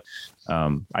here. But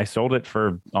I sold it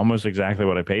for almost exactly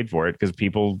what I paid for it because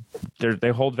people,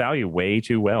 they hold value way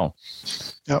too well.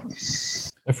 Yep.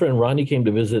 My friend Ronnie came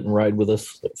to visit and ride with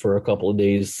us for a couple of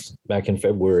days back in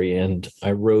February, and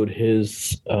I rode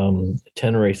his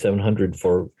Tenere 700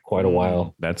 for quite a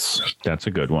while. That's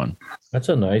a good one. That's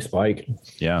a nice bike.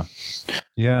 Yeah.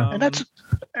 Yeah. And that's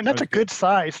a good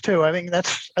size too. I mean,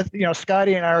 that's,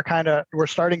 Scotty and I are we're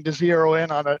starting to zero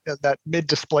in on that mid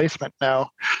displacement now.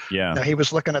 Yeah. He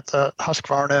was looking at the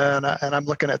Husqvarna and I'm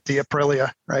looking at the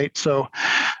Aprilia, right? So,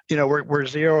 we're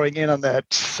zeroing in on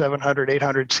that 700,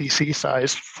 800 cc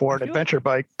size for an adventure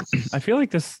bike. I feel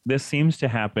like this seems to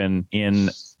happen in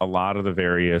a lot of the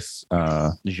various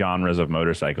genres of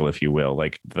motorcycle, if you will.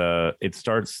 Like it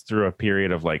starts through a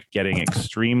period of like getting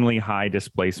extremely high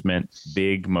displacement,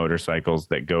 big motorcycles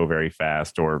that go very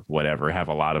fast or whatever, have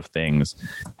a lot of things.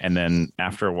 And then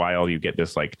after a while, you get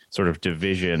this like sort of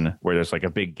division where there's like a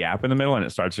big gap in the middle and it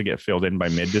starts to get filled in by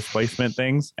mid displacement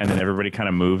things. And then everybody kind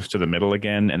of moves to the middle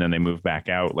again. And then they move back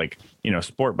out like,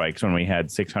 sport bikes when we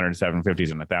had 600, 750s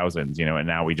and 1000s, and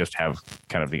now we just have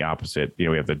kind of the opposite.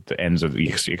 We have the ends of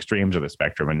the extremes of the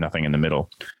spectrum and nothing in the middle.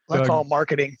 That's all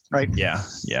marketing, right? Yeah.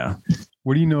 Yeah.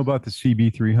 What do you know about the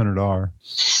CB300R?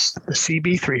 The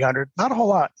CB300, not a whole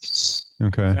lot.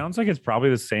 Okay. Sounds like it's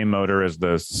probably the same motor as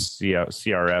the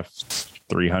CRF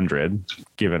 300,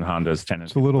 given Honda's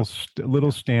tendency. It's a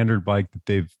little standard bike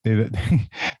that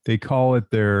they call it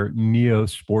their Neo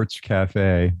Sports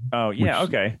Cafe. Oh yeah,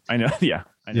 okay, I know. Yeah,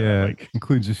 I know. Yeah,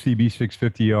 includes the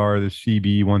CB650R, the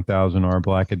CB1000R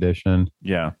Black Edition.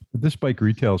 Yeah, but this bike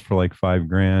retails for like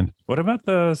 $5,000. What about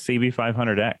the CB500X?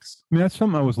 I mean, that's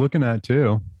something I was looking at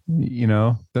too.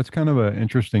 That's kind of an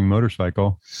interesting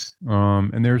motorcycle.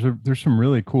 And there's some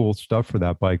really cool stuff for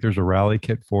that bike. There's a rally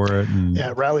kit for it. And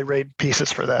rally raid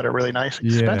pieces for that are really nice.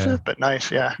 Expensive, but nice.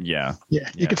 Yeah.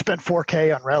 You could spend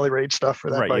 $4,000 on rally raid stuff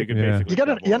for that bike.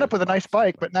 You end up with a nice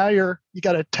bike, but now you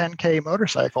got a $10,000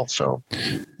 motorcycle. So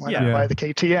why not buy the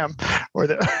KTM or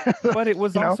the? But it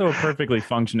was also a perfectly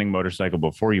functioning motorcycle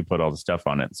before you put all the stuff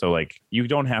on it. So like you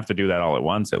don't have to do that all at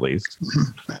once, at least.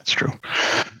 That's true.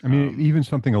 I mean, even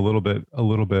something a little bit.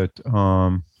 Let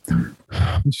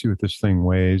me see what this thing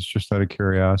weighs, just out of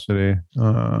curiosity.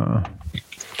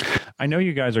 I know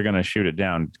you guys are going to shoot it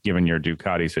down given your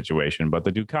Ducati situation, but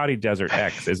the Ducati Desert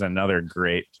X is another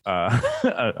great,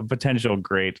 a potential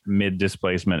great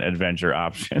mid-displacement adventure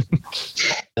option.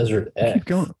 Desert X. Keep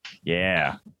going.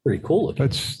 Yeah. Pretty cool looking.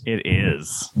 It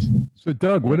is. So,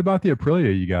 Doug, what about the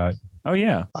Aprilia you got? Oh,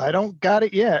 yeah. I don't got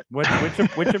it yet. Which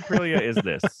Aprilia is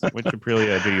this? Which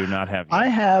Aprilia do you not have yet? I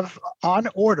have on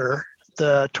order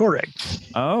the Touareg.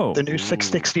 Oh, the new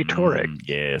 660 Touareg.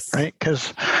 Yes, right.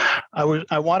 Because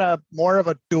I want more of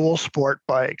a dual sport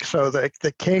bike. So the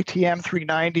KTM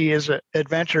 390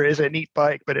 adventure is a neat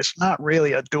bike, but it's not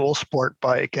really a dual sport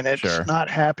bike, and it's not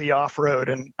happy off road.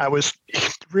 And I was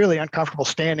really uncomfortable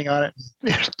standing on it.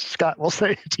 Scott will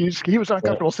say he was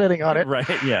uncomfortable sitting on it. Right.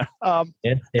 Yeah.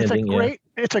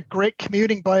 It's a great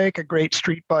commuting bike, a great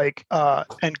street bike,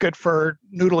 and good for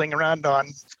noodling around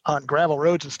on gravel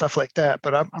roads and stuff like that.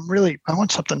 But I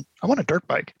want a dirt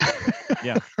bike.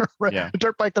 Yeah. Right. Yeah. A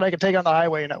dirt bike that I can take on the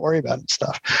highway and not worry about it and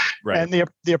stuff. Right. And the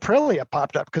Aprilia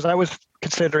popped up because I was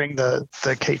considering the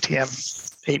KTM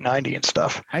 890 and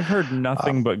stuff. I've heard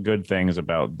nothing but good things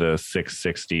about the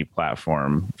 660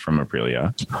 platform from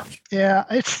Aprilia. Yeah,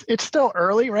 it's still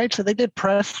early, right? So they did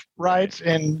press rides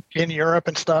in Europe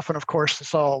and stuff, and of course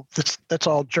that's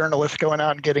all journalists going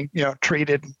out and getting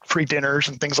treated, free dinners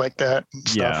and things like that and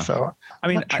stuff. Yeah. So I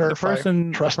mean, the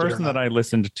person that I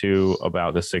listened to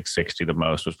about the 660 the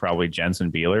most was probably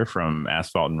Jensen Beeler from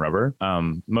Asphalt and Rubber,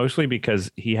 mostly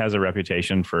because he has a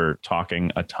reputation for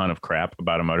talking a ton of crap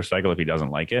about a motorcycle if he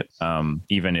doesn't like it,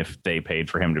 even if they paid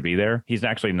for him to be there. He's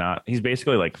actually not. He's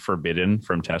basically like forbidden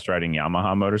from test riding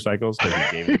Yamaha motorcycles because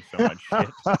he gave him so much shit.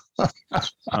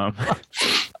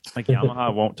 Like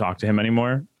Yamaha won't talk to him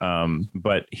anymore.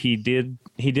 But he did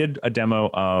a demo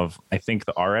of, I think,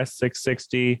 the RS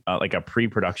 660, like a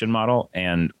pre-production model,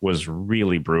 and was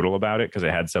really brutal about it because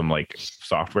it had some like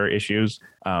software issues.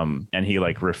 And he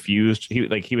like refused. He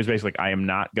was basically like, I am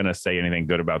not going to say anything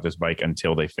good about this bike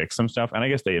until they fix some stuff. And I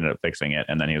guess they ended up fixing it.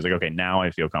 And then he was like, okay, now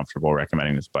I feel comfortable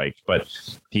recommending this bike. But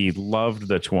he loved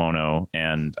the Tuono,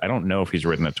 and I don't know if he's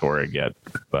ridden the Touareg yet,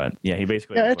 but yeah, he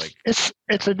basically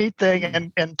it's a neat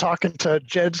thing. And talking to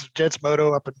Jed's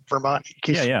Moto up in Vermont,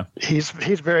 he's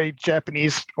very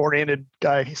Japanese oriented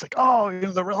guy. He's like, oh,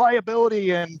 the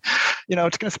reliability, and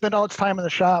it's going to spend all its time in the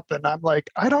shop. And I'm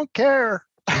like, I don't care.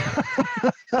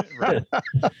 Right.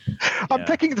 I'm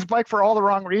picking this bike for all the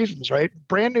wrong reasons, right?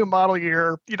 Brand new model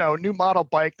year, new model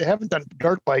bike. They haven't done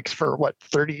dirt bikes for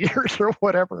 30 years or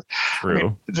whatever. True. I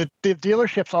mean, the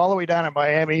dealership's all the way down in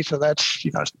Miami, so that's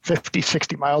 50,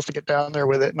 60 miles to get down there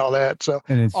with it and all that. So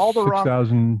and it's all the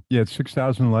 6,000. Yeah, it's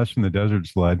 6,000 less than the Desert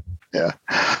Sled. Yeah.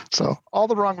 So all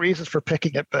the wrong reasons for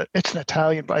picking it, but it's an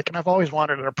Italian bike, and I've always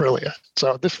wanted an Aprilia.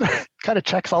 So this kind of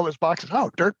checks all those boxes. Oh,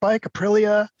 dirt bike,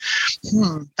 Aprilia.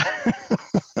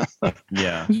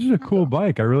 Yeah. This is a cool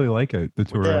bike. I really like it. The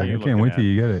Touareg. I can't wait till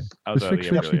you get it. The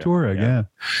 660 Touareg. Yeah.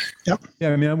 Yep.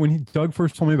 Yeah. I mean, when Doug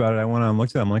first told me about it, I went on and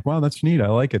looked at it. I'm like, wow, that's neat. I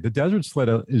like it. The Desert Sled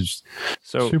is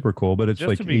super cool, but it's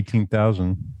like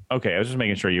 18,000. Okay, I was just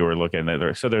making sure you were looking at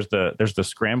it. So there's the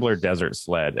Scrambler Desert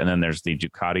Sled, and then there's the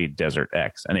Ducati Desert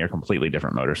X, and they are completely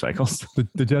different motorcycles.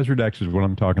 The Desert X is what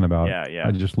I'm talking about. Yeah.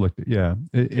 I just looked at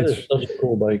it's such a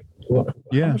cool bike.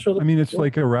 Yeah, I mean, it's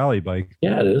like a rally bike.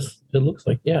 Yeah, it is. It looks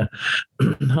like, yeah.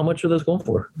 How much are those going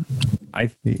for?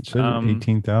 It says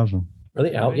 18,000. Are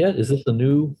they out yet? Is this the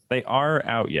new? They are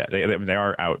out yet. They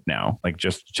are out now, like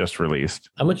just released.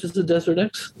 How much is the Desert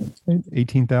X?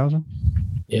 18,000.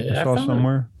 Yeah, I saw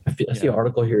somewhere. I see an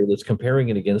article here that's comparing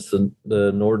it against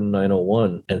the Norden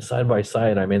 901, and side by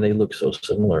side, I mean, they look so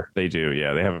similar. They do,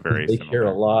 yeah. They have a very they share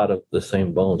a lot of the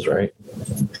same bones, right?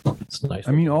 It's nice.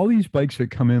 I mean, all these bikes that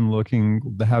come in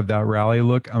looking to have that rally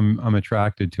look, I'm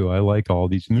attracted to. I like all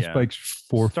these, and this bike's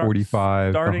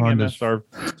 445.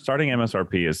 Starting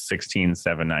MSRP is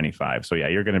 16,795. So yeah,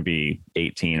 you're going to be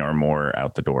 18 or more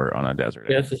out the door on a Desert.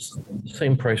 Yeah, it's the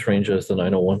same price range as the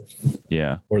 901.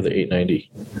 Yeah, or the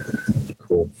 890.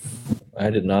 Cool. I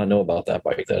did not know about that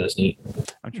bike. That is neat.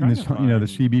 I'm trying to find... the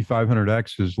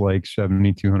CB500X is like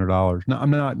 $7,200. Now,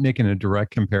 I'm not making a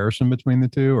direct comparison between the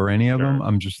two or any of them.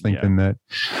 I'm just thinking that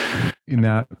in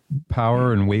that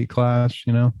power and weight class,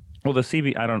 Well, the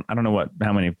CB, I don't know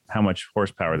how much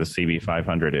horsepower the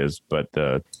CB500 is, but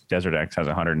the Desert X has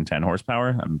 110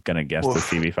 horsepower. I'm gonna guess the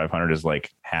CB500 is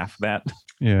like half that.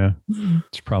 Yeah,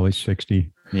 it's probably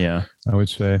 60. Yeah, I would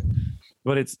say.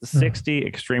 But it's 60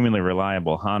 extremely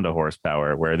reliable Honda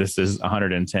horsepower, where this is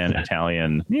 110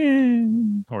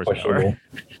 Italian horsepower.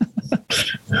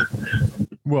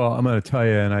 Well, I'm going to tell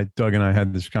you, and Doug and I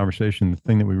had this conversation. The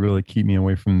thing that would really keep me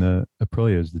away from the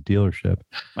Aprilia is the dealership.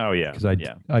 Oh yeah, because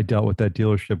I dealt with that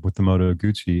dealership with the Moto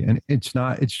Guzzi, and it's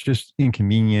just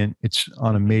inconvenient. It's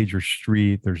on a major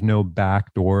street. There's no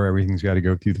back door. Everything's got to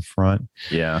go through the front.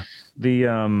 Yeah.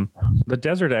 The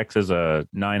Desert X is a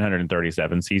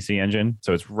 937cc engine,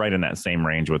 so it's right in that same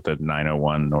range with the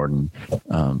 901 Norden,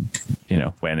 and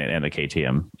the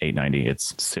KTM 890.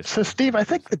 So Steve, I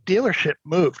think the dealership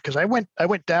moved because I went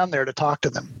down there to talk to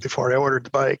them before I ordered the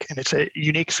bike, and it's a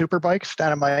Unique Super Bikes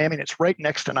down in Miami, and it's right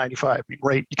next to 95.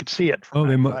 Right, you can see it.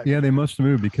 They must have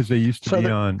moved because they used to be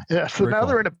on. Yeah, so now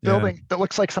they're in a building that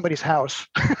looks like somebody's house.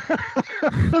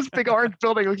 This big orange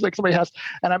building looks like somebody's house,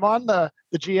 and I'm on the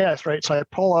GS, right? So I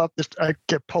pull off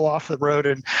the road,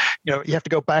 and you have to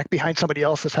go back behind somebody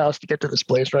else's house to get to this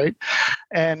place, right?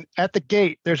 And at the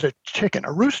gate, there's a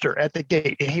rooster at the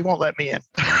gate, and he won't let me in.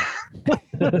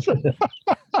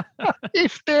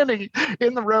 He's standing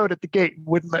in the road at the gate and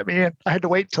wouldn't let me in. I had to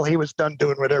wait until he was done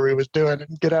doing whatever he was doing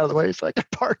and get out of the way so I could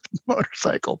park the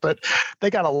motorcycle. But they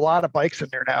got a lot of bikes in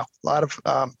there now, a lot of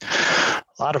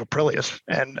Aprilias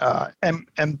and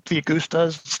MV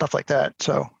Agustas, stuff like that.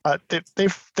 So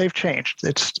they've changed.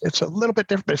 It's a little bit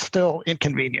different, but it's still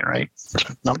inconvenient, right?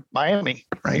 It's not Miami,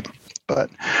 right? But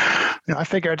I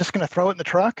figure I'm just going to throw it in the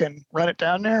truck and run it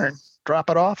down there and drop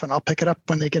it off, and I'll pick it up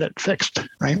when they get it fixed,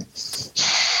 right?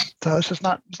 So it's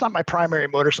not my primary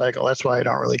motorcycle. That's why I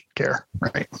don't really care,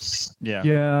 right? Yeah.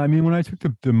 Yeah. I mean, when I took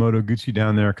the Moto Guzzi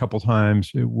down there a couple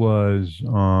times, it was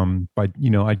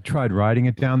I tried riding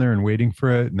it down there and waiting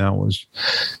for it, and that was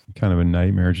kind of a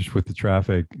nightmare just with the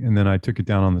traffic. And then I took it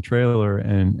down on the trailer,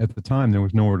 and at the time there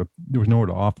was nowhere to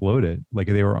offload it. Like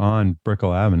they were on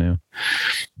Brickell Avenue.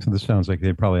 So this sounds like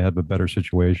they probably have a better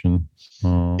situation.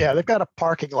 Yeah, they've got a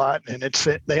parking lot, and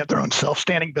they have their own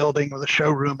self-standing building with a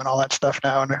showroom and all that stuff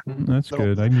now. And that's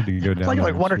good. I need to go down. It's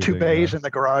like one or two bays in the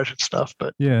garage and stuff.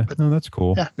 But no, that's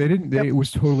cool. Yeah. They didn't. It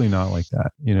was totally not like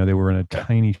that. They were in a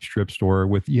tiny strip store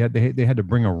with. They had to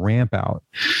bring a ramp out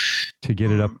to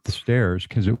get it up the stairs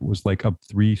because it was like up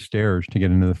 3 stairs to get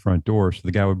into the front door. So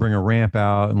the guy would bring a ramp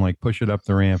out and like push it up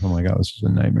the ramp. I'm like, oh, this is a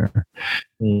nightmare.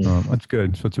 That's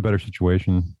good. So it's a better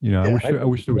situation. I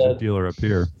wish there was a dealer up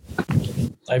here.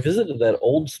 I visited that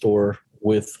old store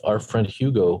with our friend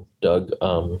Hugo, Doug,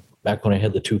 back when I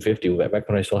had the 250, back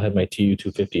when I still had my TU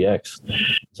 250X.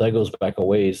 So that goes back a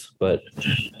ways. But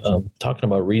talking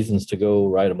about reasons to go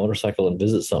ride a motorcycle and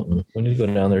visit something, we need to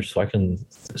go down there so I can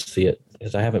see it,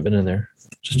 because I haven't been in there.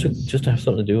 Just to have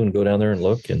something to do and go down there and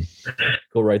look and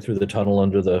go right through the tunnel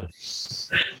under the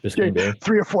Biscayne Bay.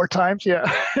 3 or 4 times,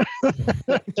 yeah.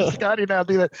 Scotty and I'll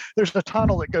do that. There's a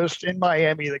tunnel that goes in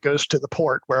Miami that goes to the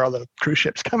port where all the cruise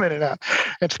ships come in and out.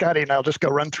 And Scotty and I'll just go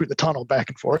run through the tunnel back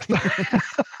and forth.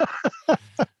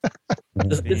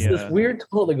 It's this weird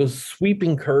tunnel that goes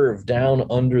sweeping curve down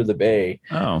under the bay.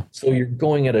 Oh. So you're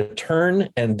going at a turn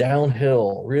and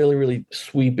downhill, really, really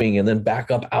sweeping, and then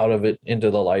back up out of it into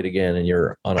the light again, and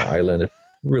you're on an island. It's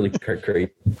really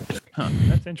great. Huh,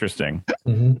 that's interesting.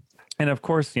 Mm-hmm. And of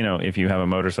course, if you have a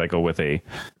motorcycle with a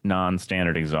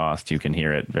non-standard exhaust, you can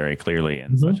hear it very clearly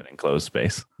in such an enclosed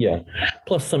space. Yeah.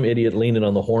 Plus some idiot leaning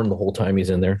on the horn the whole time he's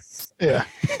in there. Yeah.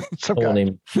 Some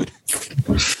guy.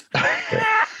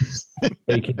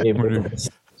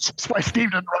 That's why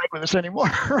Steve doesn't ride with us anymore.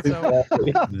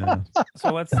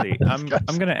 So let's see. I'm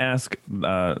going to ask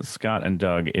Scott and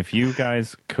Doug if you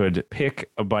guys could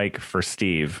pick a bike for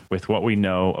Steve with what we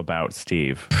know about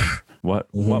Steve. What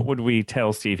would we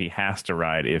tell Steve he has to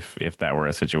ride if that were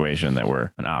a situation that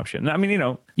were an option? I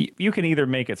mean, you can either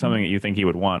make it something that you think he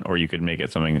would want, or you could make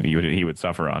it something that he would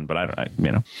suffer on. But I'm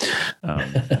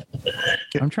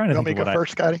trying to. You want me to go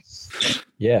first, Scotty?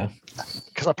 Yeah,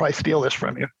 because I'll probably steal this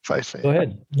from you if I say. Go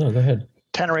ahead. No, go ahead.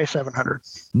 Tenere 700.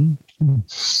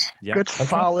 Yeah.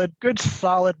 Good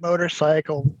solid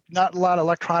motorcycle. Not a lot of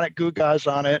electronic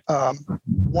gewgaws on it.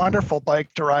 Wonderful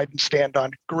bike to ride and stand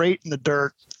on. Great in the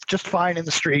dirt. Just fine in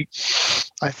the street.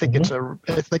 I think it's a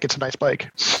nice bike.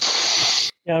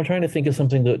 Yeah, I'm trying to think of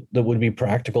something that would be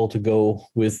practical to go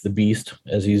with the beast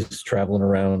as he's traveling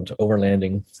around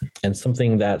overlanding, and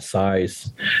something that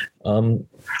size.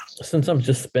 Since I'm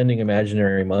just spending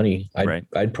imaginary money,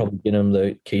 I'd probably get him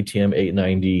the KTM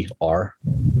 890R.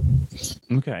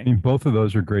 Okay. I mean, both of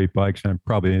those are great bikes, and I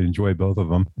probably enjoy both of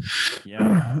them.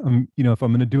 Yeah. If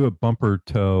I'm going to do a bumper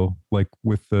tow, like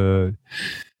with the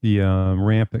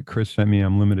ramp that Chris sent me,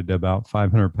 I'm limited to about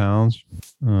 500 pounds,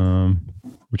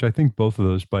 which I think both of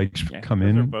those bikes come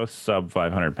in. They're both sub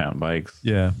 500 pound bikes.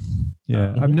 Yeah.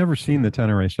 Yeah. I've never seen the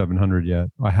Tenere 700 yet.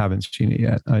 I haven't seen it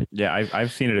yet.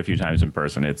 I've seen it a few times in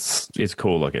person. It's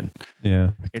cool looking.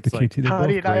 Yeah. It's like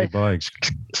great bikes.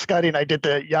 Scotty and I did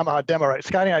the Yamaha demo ride.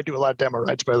 Scotty and I do a lot of demo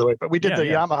rides, by the way, but we did the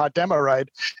Yamaha demo ride,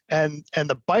 and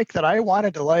the bike that I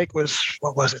wanted to like was,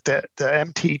 what was it? The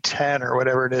MT10 or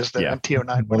whatever it is, the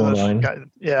MT09. One of those guys.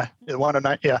 Yeah. The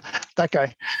 109. Yeah. That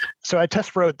guy. So I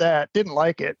test rode that, didn't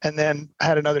like it, and then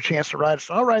had another chance to ride it.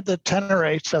 So I'll ride the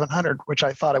Tenere 700, which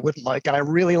I thought I wouldn't like, and I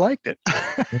really liked it.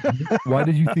 Why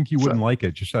did you think you wouldn't like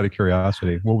it? Just out of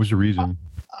curiosity. What was the reason?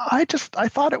 I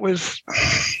thought it was,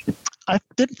 I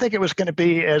didn't think it was going to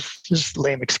be as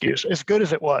lame excuse, as good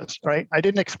as it was, right? I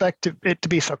didn't expect it to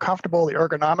be so comfortable. The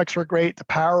ergonomics were great. The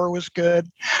power was good.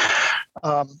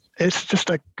 It's just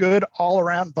a good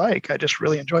all-around bike. I just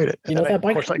really enjoyed it. And that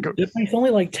bike's only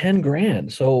like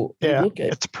 $10,000. So yeah, look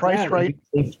at it's priced right.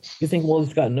 You think, well,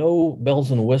 it's got no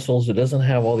bells and whistles. It doesn't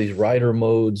have all these rider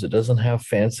modes. It doesn't have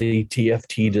fancy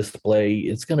TFT display.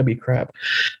 It's going to be crap.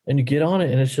 And you get on it,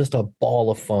 and it's just a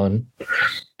ball of fun.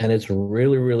 and it's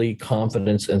really, really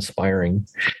confidence inspiring.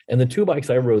 And the two bikes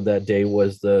I rode that day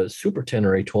was the Super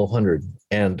Tenere 1200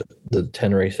 and the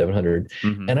Tenere 700.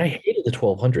 And I hated the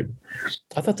 1200.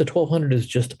 I thought the 1200 is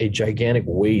just a gigantic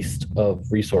waste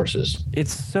of resources.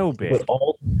 It's so big. But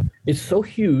it's so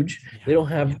huge. They don't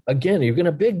have, again, you're going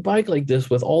to big bike like this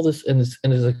with all this and it's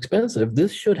expensive.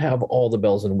 This should have all the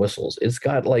bells and whistles. It's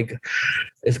got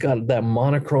that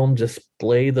monochrome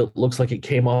display that looks like it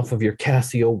came off of your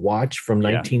Casio watch from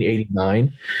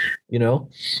 1989,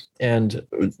 and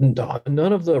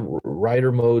none of the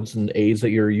rider modes and aids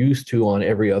that you're used to on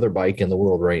every other bike in the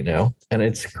world right now. And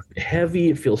it's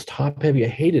heavy. It feels top heavy. I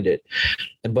hated it.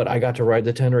 But I got to ride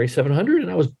the Tenere 700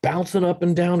 and I was bouncing up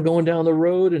and down, going down the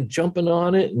road and jumping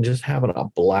on it and just having a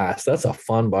blast. That's a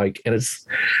fun bike. And it's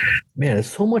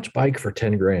so much bike for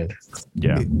 10 grand.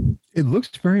 Yeah. It looks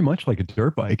very much like a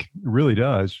dirt bike. It really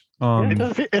does.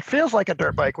 It feels like a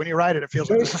dirt bike when you ride it. It feels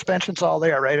like the suspension's all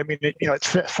there, right? I mean, it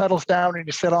settles down and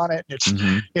you sit on it,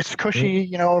 and it's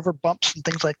cushy, over bumps and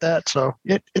things like that. So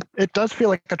it does feel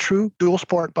like a true dual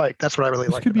sport bike. That's what I really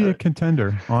like. This could be a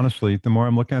contender, honestly. The more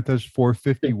I'm looking at this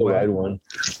 450 ride one.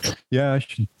 Yeah, I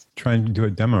should try and do a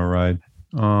demo ride.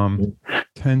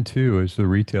 10.2 is the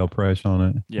retail price on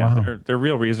it. Yeah, wow. they're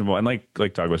real reasonable, and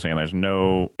like Doug was saying,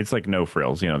 it's like no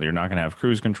frills. You're not going to have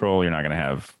cruise control. You're not going to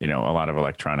have a lot of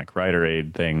electronic rider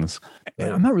aid things.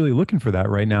 I'm not really looking for that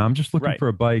right now. I'm just looking for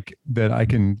a bike that I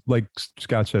can, like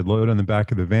Scott said, load on the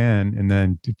back of the van and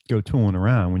then go tooling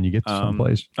around when you get to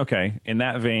someplace. Okay, in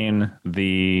that vein,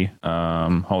 the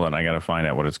hold on, I got to find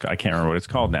out what it's. I can't remember what it's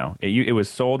called now. It was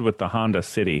sold with the Honda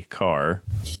City car.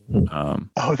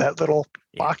 That little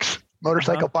box.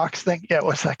 Motorcycle box thing. Yeah,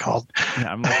 what's that called?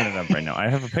 Yeah, I'm looking it up right now. I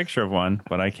have a picture of one,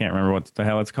 but I can't remember what the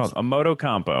hell it's called. A Moto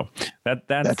Campo.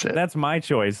 That's my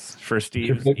choice for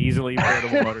Steve's easily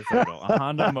portable motorcycle. A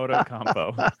Honda Moto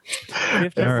Campo.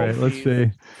 All right, let's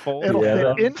see. It'll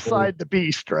fit inside the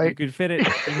beast, right? You could fit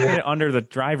it under the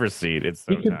driver's seat. It's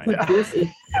so tiny.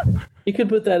 You could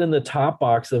put that in the top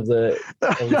box of the.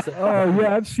 Oh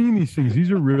yeah, I've seen these things. These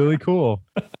are really cool.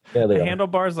 Yeah, the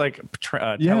handlebars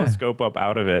telescope up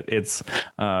out of it. It's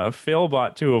Phil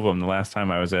bought two of them the last time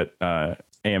I was at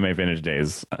AMA Vintage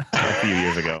Days a few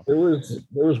years ago.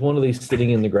 There was one of these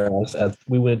sitting in the grass.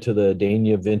 We went to the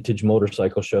Dania Vintage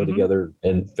Motorcycle Show together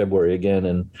in February again,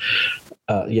 and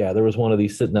there was one of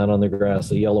these sitting out on the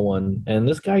grass, a yellow one, and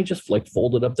this guy just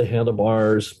folded up the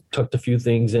handlebars, tucked a few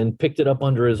things in, picked it up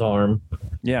under his arm.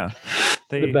 Yeah.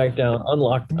 Put it back down,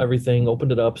 unlocked everything,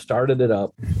 opened it up, started it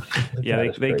up.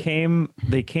 Yeah, they came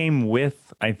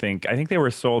with, I think they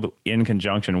were sold in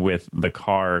conjunction with the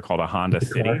car called a Honda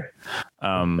City.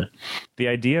 The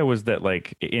idea was that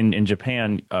in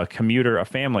Japan, a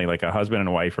family, like a husband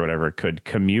and wife or whatever, could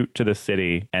commute to the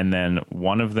city, and then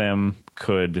one of them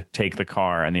could take the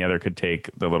car and the other could take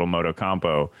the little Moto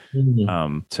Campo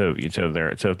to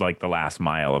the last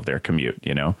mile of their commute,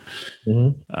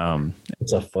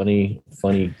 It's a funny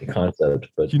concept,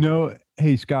 but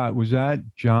hey Scott, was that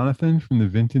Jonathan from the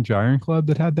Vintage Iron Club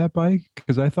that had that bike?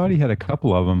 Because I thought he had a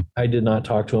couple of them. I did not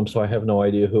talk to him, so I have no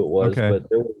idea who it was. Okay. But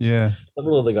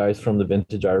several of the guys from the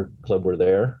Vintage Iron Club were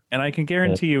there. And I can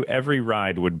guarantee you every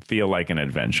ride would feel like an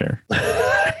adventure.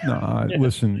 No,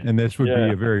 listen, and this would be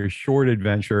a very short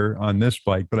adventure on this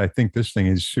bike, but I think this thing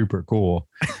is super cool.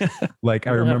 I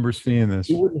remember seeing this.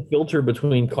 You wouldn't filter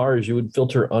between cars; you would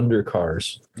filter under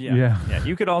cars. Yeah.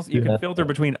 You could can filter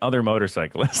between other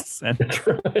motorcyclists. And that's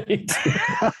right.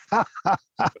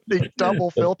 The double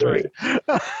filtering.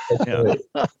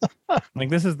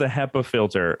 This is the HEPA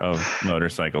filter of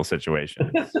motorcycle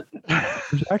situations.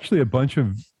 There's actually a bunch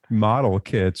of model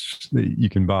kits that you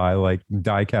can buy, like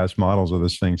die-cast models of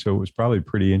this thing. So it was probably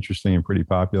pretty interesting and pretty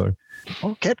popular.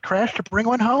 Well, get Crash to bring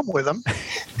one home with him.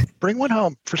 Bring one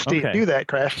home for Steve. Okay. Do that,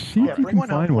 Crash. See if you can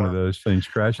find one of those things,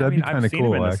 Crash. That'd be kind of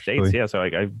cool, in the actually. States, so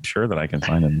I'm sure that I can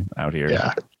find them out here.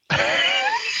 Yeah.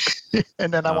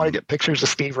 And then I want to get pictures of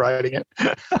Steve riding it.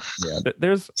 Yeah,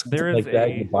 there is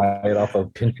you buy it off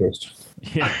of Pinterest.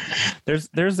 Yeah, there's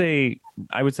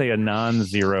I would say a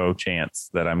non-zero chance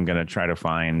that I'm gonna try to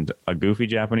find a goofy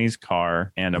Japanese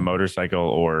car and a motorcycle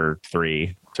or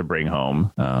three to bring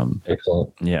home.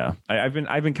 Excellent. Yeah, I've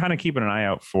been kind of keeping an eye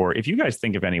out for, if you guys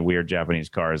think of any weird Japanese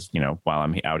cars, while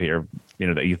I'm out here,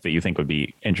 that you think would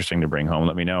be interesting to bring home,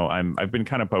 let me know. I've been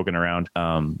kind of poking around.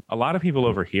 A lot of people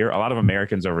over here, a lot of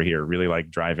Americans over here really like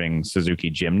driving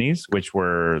Suzuki Jimneys, which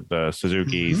were the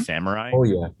Suzuki Samurai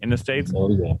in the States. Oh,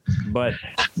 yeah. But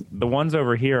the ones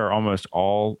over here are almost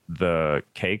all the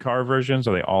K car versions,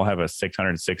 so they all have a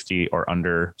 660 or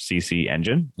under cc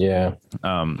engine. Yeah.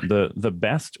 The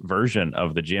best version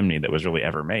of the Jimny that was really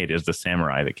ever made is the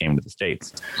Samurai that came to the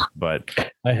States.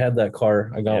 But I had that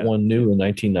car. I got one new in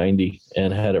 1990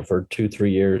 and had it for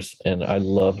 2-3 years, and I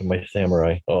loved my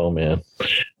Samurai. Oh man,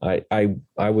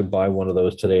 I would buy one of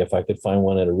those today if I could find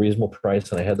one at a reasonable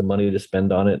price and I had the money to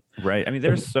spend on it. Right. I mean,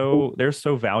 they're so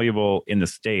valuable in the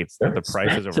States that the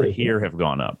prices over here have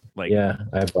gone up. Like, yeah,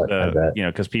 I bet. You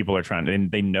know, because people are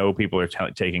they know people are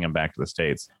taking them back to the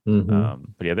States. Mm-hmm.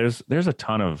 But yeah, there's a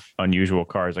ton of unusual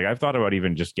cars. Like I've thought about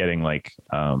even just getting like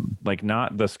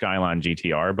not the Skyline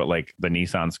GTR, but like the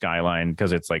Nissan Skyline,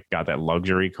 because it's like got that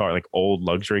luxury car, like old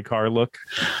luxury car look.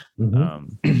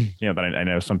 Mm-hmm. You know, that I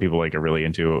know some people like are really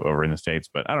into over in the States,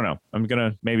 but I don't know. I'm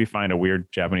gonna maybe find a weird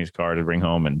Japanese car to bring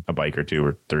home and a bike or 2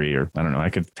 or 3, or I don't know. I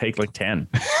could take like 10.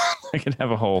 I could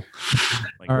have a whole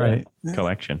all right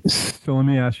collection. So let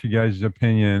me ask you guys'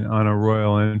 opinion on a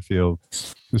Royal Enfield.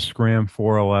 The Scram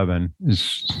 411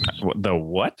 is the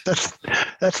what?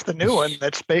 That's the new one.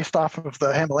 That's based off of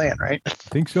the Himalayan, right? I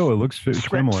think so. It looks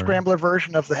similar. Scrambler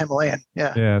version of the Himalayan.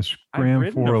 Yeah. Yeah,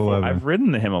 Scram 411. I've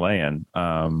ridden the Himalayan,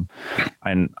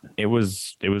 and it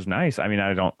was nice. I mean,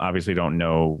 I obviously don't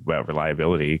know about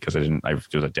reliability because it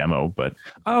was a demo. But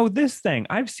this thing,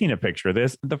 I've seen a picture of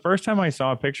this. The first time I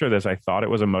saw a picture of this, I thought it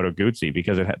was a Moto Guzzi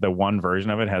because the one version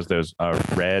of it has those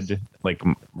red like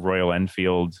Royal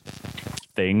Enfield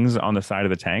things on the side of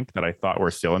the tank that I thought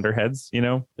were cylinder heads, you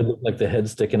know? It looked like the head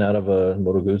sticking out of a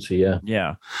Moto Guzzi, yeah.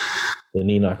 Yeah. The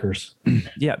knee knockers.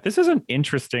 Yeah, this is an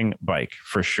interesting bike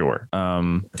for sure.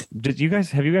 Have you guys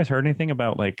heard anything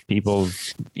about like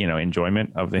people's, you know,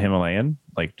 enjoyment of the Himalayan?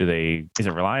 Like, is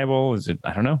it reliable? Is it,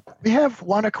 I don't know. We have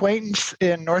one acquaintance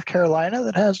in North Carolina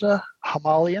that has a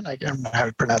Himalayan. I don't know how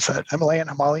to pronounce that. Himalayan.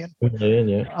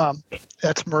 Yeah.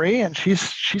 That's Marie, and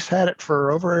she's had it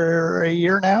for over a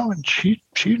year now, and she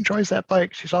enjoys that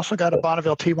bike. She's also got a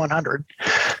Bonneville T100.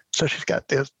 So she's got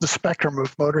the Spectrum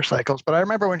of motorcycles. But I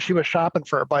remember when she was shopping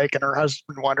for a bike and her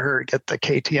husband wanted her to get the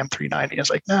KTM 390. I was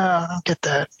like, no, I don't get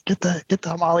that. Get the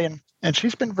Himalayan. And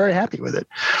she's been very happy with it.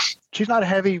 She's not a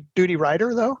heavy duty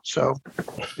rider though. So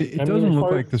it doesn't look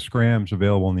like the Scram's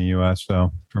available in the US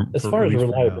though. As far as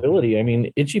reliability, I mean,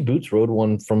 Itchy Boots rode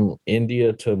one from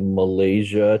India to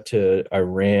Malaysia to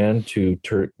Iran to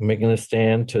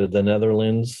Turkmenistan to the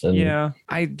Netherlands. And yeah,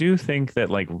 I do think that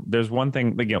like there's one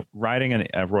thing, like, you know, riding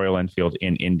a Royal Enfield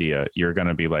in India, you're going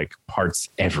to be like parts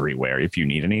everywhere if you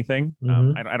need anything.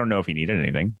 Mm-hmm. I don't know if you need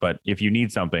anything, but if you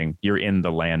need something, you're in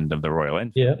the land of the Royal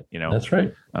Enfield. Yeah, you know, that's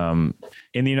right.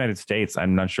 In the United States,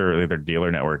 I'm not sure their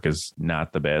dealer network is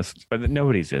not the best, but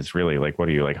nobody's is really. Like, what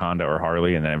are you, like Honda or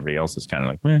Harley, and then everybody else is kind of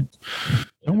like, eh.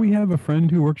 Don't we have a friend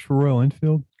who works for Royal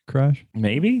Enfield, Crash?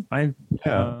 Maybe I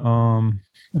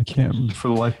can't for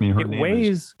the life of me. Her name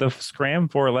weighs the Scram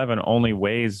 411 only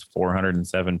weighs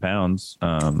 407 pounds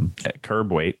at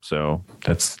curb weight, so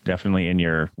that's definitely in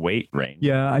your weight range.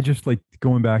 Yeah, I just like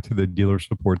going back to the dealer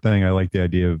support thing. I like the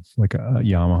idea of like a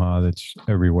Yamaha that's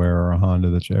everywhere or a Honda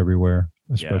that's everywhere.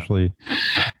 Especially,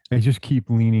 I just keep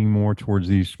leaning more towards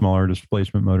these smaller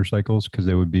displacement motorcycles because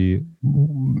they would be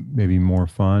maybe more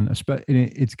fun.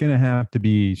 It's going to have to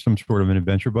be some sort of an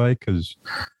adventure bike because,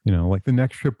 you know, like the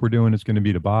next trip we're doing is going to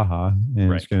be to Baja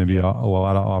and it's going to be a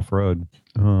lot of off road.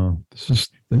 This is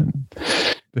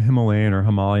the Himalayan or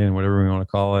Himalayan, whatever we want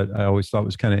to call it. I always thought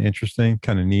was kind of interesting,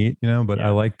 kind of neat, you know. But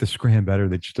I like the Scram better.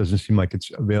 That just doesn't seem like it's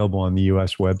available on the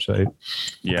U.S. website.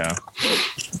 Yeah.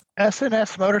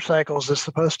 S&S Motorcycles is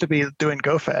supposed to be doing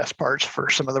go-fast parts for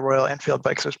some of the Royal Enfield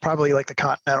bikes. It's probably like the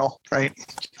Continental, right?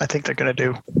 I think they're going to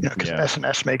do, you know, because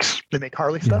S&S they make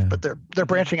Harley stuff, but they're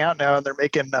branching out now and they're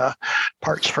making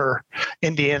parts for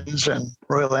Indians and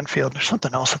Royal Enfield. There's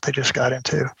something else that they just got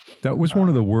into. That was one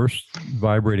of the worst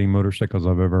vibrating motorcycles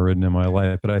I've ever ridden in my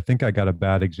life, but I think I got a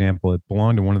bad example. It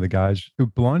belonged to one of the guys who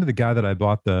belonged to the guy that I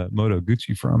bought the Moto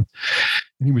Guzzi from.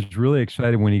 And he was really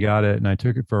excited when he got it, and I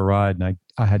took it for a ride, and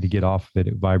I had to get off of it.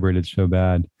 It vibrated so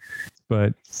bad.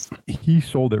 But he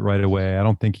sold it right away. I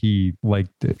don't think he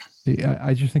liked it.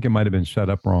 I just think it might have been set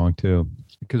up wrong, too,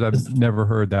 because I've never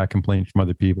heard that complaint from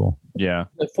other people. Yeah.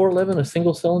 The 411, a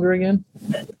single cylinder again?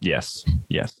 Yes.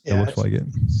 It looks like it.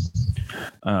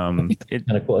 It's kind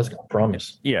of cool. That's got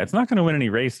promise. Yeah, it's not going to win any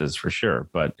races for sure,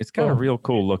 but it's got a real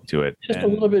cool look to it. Just a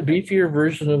little bit beefier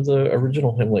version of the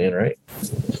original Himalayan, right?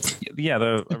 Yeah,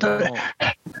 the original.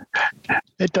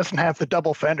 It doesn't have the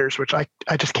double fenders, which I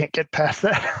just can't get past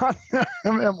that on the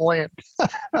Himalayan.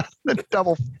 The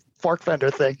double fork fender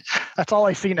thing. That's all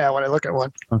I see now when I look at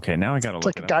one. Okay, now I got to look.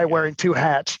 It's like a guy wearing two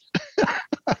hats.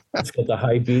 It's got the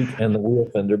high beak and the wheel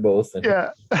fender both. And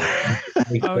Yeah.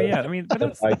 Oh yeah, I mean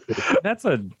that's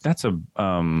a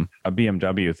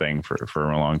BMW thing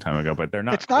for a long time ago, but they're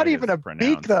not. It's not quite even as a beak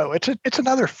pronounced. though. It's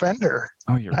another fender.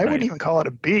 Oh, you're I right. wouldn't even call it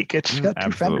a beak. It's got two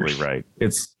Absolutely fenders. right.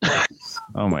 It's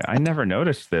oh my! I never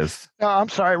noticed this. No, I'm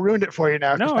sorry, I ruined it for you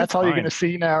now. 'Cause No, that's it's all you're fine. going to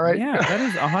see now, right? Yeah, that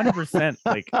is 100%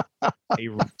 like a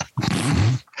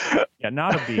yeah,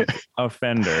 not a beak, a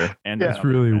fender, and Yeah. That's another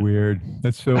really fender. weird.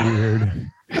 That's so weird.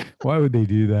 Why would they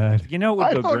do that? You know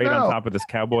what I would go don't great know. on top of this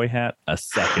cowboy hat? A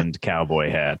second cowboy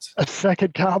hat. A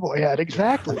second cowboy hat,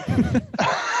 exactly.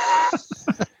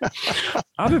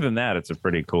 Other than that, it's a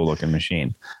pretty cool looking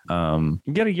machine.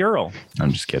 Get a Ural.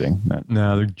 I'm just kidding.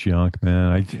 No, they're junk,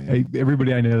 man.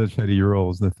 Everybody I know that's had a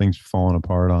Urals, the thing's falling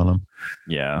apart on them.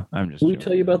 Yeah, I'm just. Did we joking.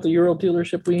 tell you about the Ural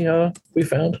dealership we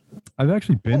found? I've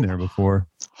actually been there before.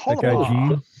 Hold That guy,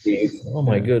 on. Gene, Oh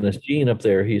my Yeah. goodness, Gene up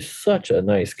there. He's such a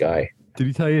nice guy. did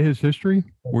he tell you his history,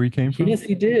 where he came from? Yes,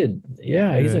 he did.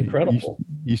 Yeah, he's Yeah, incredible.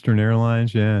 Eastern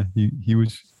Airlines. Yeah, he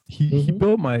was. He Mhm.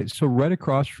 built so right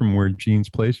across from where Gene's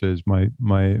place is. My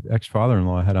ex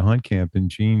father-in-law had a hunt camp, and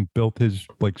Gene built his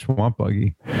like swamp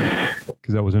buggy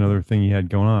because that was another thing he had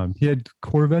going on. He had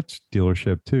Corvettes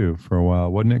dealership too for a while,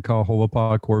 wasn't it called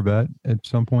Holopah Corvette at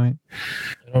some point?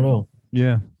 I don't know.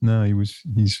 Yeah, no, he's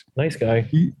Nice guy.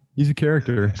 he's a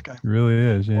character. Nice guy. He really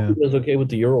is. Yeah. He was okay with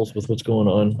the Urals with what's going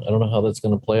on. I don't know how that's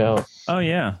going to play out. Oh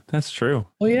yeah, that's true.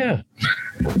 Oh yeah,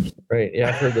 right. Yeah,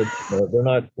 I've heard that they're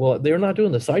not. Well, they're not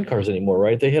doing the sidecars anymore,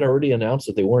 right? They had already announced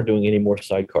that they weren't doing any more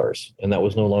sidecars, and that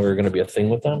was no longer going to be a thing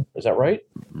with them. Is that right?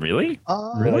 Really?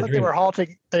 I Really? thought they were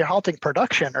halting. They're halting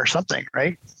production or something,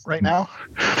 right? Right now.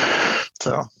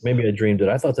 So Maybe I dreamed it.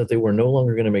 I thought that they were no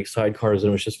longer going to make sidecars and it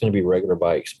was just going to be regular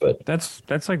bikes. But That's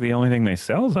like the only thing they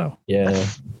sell though. yeah,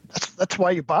 that's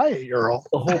why you buy a Ural.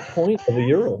 the whole point of a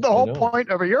Ural. The I whole know. point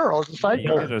of a Ural is the You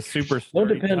sidecar. get a super. Don't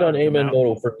sturdy depend top on to Amen mount.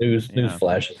 Moto for news Yeah.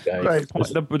 flashes, guys. Right.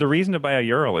 The reason to buy a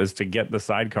Ural is to get the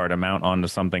sidecar to mount onto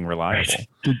something reliable.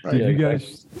 Did Yeah,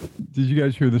 you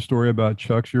guys hear the story about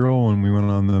Chuck's Ural when we went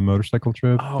on the motorcycle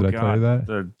trip? Oh Did I tell you god, that?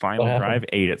 the final What drive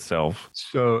ate itself.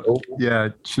 So Oh. yeah,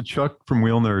 so Chuck from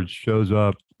Wheel Nerds shows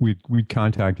up. We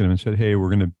contacted him and said, "Hey, we're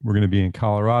gonna be in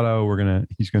Colorado.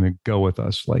 He's gonna go with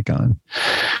us like on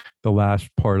the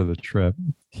last part of the trip."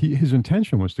 His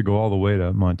intention was to go all the way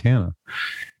to Montana,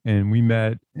 and we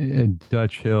met at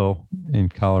Dutch Hill in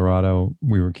Colorado.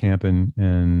 We were camping,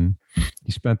 and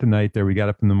he spent the night there. We got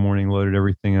up in the morning, loaded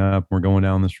everything up. We're going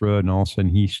down this road, and all of a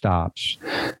sudden he stops.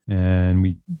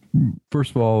 And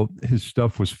first of all, his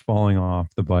stuff was falling off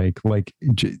the bike, like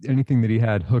anything that he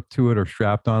had hooked to it or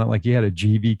strapped on it. Like he had a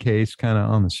GV case kind of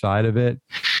on the side of it.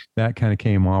 That kind of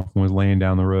came off and was laying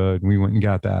down the road. And we went and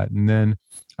got that. And then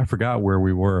I forgot where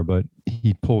we were, but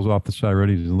he pulls off the side road.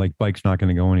 He's like, bike's not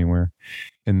going to go anywhere.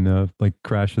 And the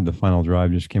crash of the final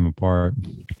drive just came apart.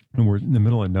 And we're in the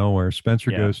middle of nowhere.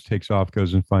 Spencer takes off,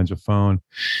 goes and finds a phone.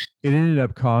 It ended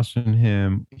up costing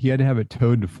him, he had to have it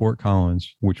towed to Fort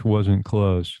Collins, which wasn't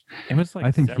close. It was like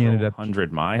I think he ended up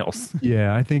 100 miles.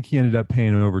 Yeah, I think he ended up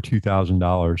paying over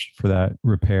 $2,000 for that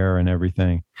repair and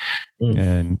everything. Mm.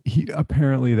 And he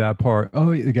apparently that part,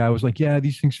 the guy was like, yeah,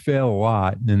 these things fail a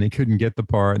lot. And then they couldn't get the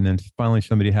part. And then finally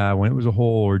somebody had one. It was a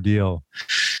whole ordeal.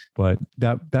 But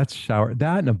that's sour.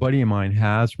 That and a buddy of mine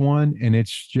has one, and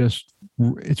it's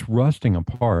rusting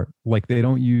apart. Like they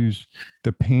don't use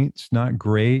the paint's not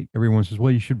great. Everyone says,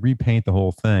 well, you should repaint the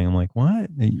whole thing. I'm like, what?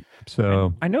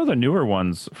 So I know the newer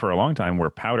ones for a long time were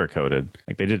powder coated.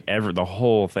 Like they did the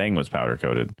whole thing was powder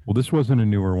coated. well, this wasn't a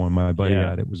newer one. My buddy Yeah.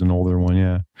 had it was an older one,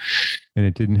 yeah. And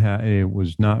it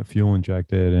was not fuel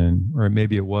injected, or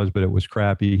maybe it was, but it was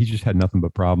crappy. He just had nothing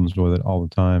but problems with it all the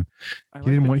time.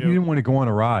 He didn't want to go on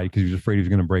a ride because he was afraid he was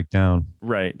going to break down.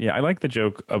 Right. Yeah. I like the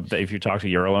joke of that if you talk to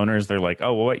Ural owners, they're like,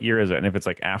 oh, well, what year is it? And if it's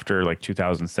like after like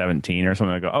 2017 or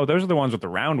something, they go, oh, those are the ones with the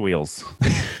round wheels.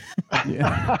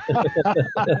 Yeah.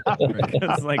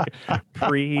 It's like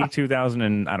pre 2000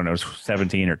 and I don't know,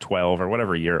 17 or 12 or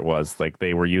whatever year it was. Like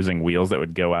they were using wheels that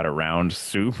would go out around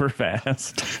super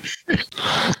fast.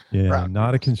 Yeah, Right.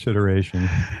 not a consideration.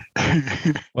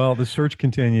 Well, the search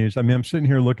continues. I mean, I'm sitting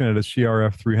here looking at a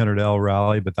CRF 300L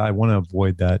rally, but I want to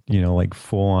avoid that, like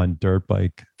full on dirt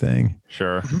bike thing.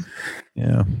 Sure.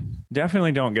 Yeah.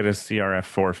 Definitely don't get a CRF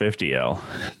 450L.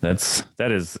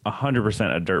 That is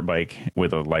 100% a dirt bike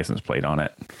with a license plate on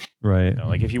it. Right.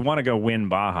 Like if you want to go win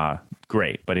Baja,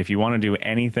 great. But if you want to do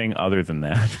anything other than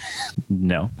that,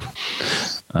 no.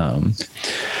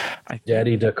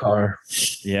 Daddy Dakar.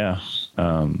 Yeah.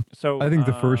 So I think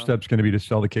the first step's going to be to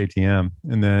sell the KTM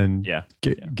and then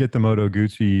get the Moto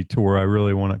Guzzi to where I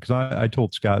really want to. Because I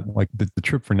told Scott, like, the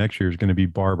trip for next year is going to be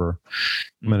Barber.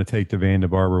 I'm going to take the van to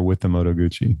Barber with the Moto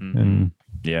Guzzi. And,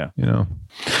 yeah.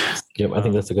 Yep, I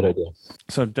think that's a good idea.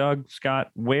 So, Doug,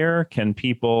 Scott, where can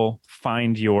people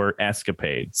find your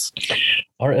escapades?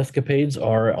 Our escapades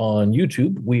are on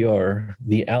YouTube. We are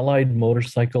the Allied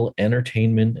Motorcycle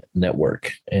Entertainment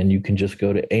Network. And you can just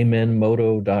go to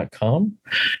amenmoto.com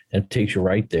and it takes you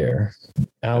right there.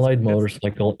 Allied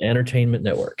Motorcycle Entertainment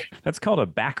Network. That's called a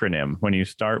backronym when you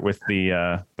start with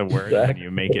the word and you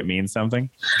make it mean something.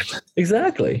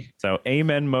 Exactly. So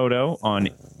Amen Moto on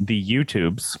the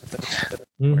YouTubes,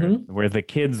 where the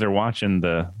kids are watching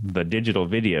the digital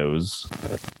videos,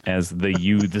 as the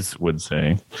youths would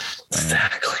say.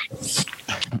 Exactly.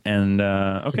 And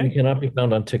okay, We cannot be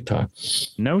found on TikTok.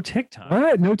 No TikTok.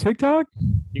 What? No TikTok?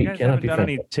 You guys haven't done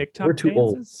any TikTok? We're too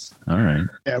old. dances? All right.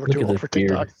 Yeah, we're Look too at old this for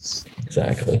TikTok. beard.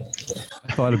 Exactly.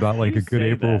 I thought about like You a good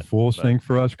say April that, Fool's but- thing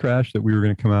for us, Crash, that we were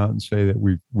going to come out and say that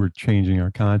we're changing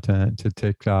our content to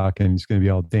TikTok and it's going to be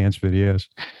all dance videos.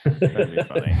 That'd be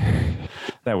funny.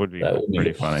 That would be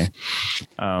pretty funny.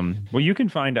 Well, you can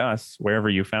find us wherever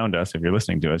you found us. If you're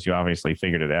listening to us, you obviously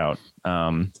figured it out.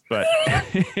 But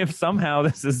if somehow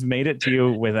this has made it to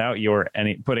you without your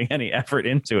putting any effort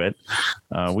into it,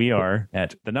 we are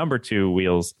at the number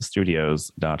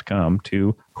 2wheelsstudios.com,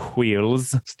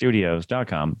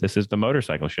 2wheelsstudios.com. This is the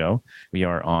Motorcycle Show. We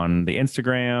are on the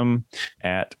Instagram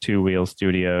at 2Wheels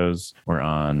Studios. We're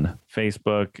on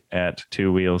Facebook at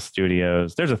 2Wheels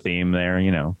Studios. There's a theme there,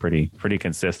 pretty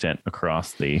consistent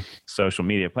across the social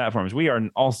media platforms. We are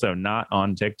also not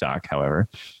on TikTok, however,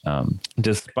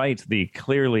 despite the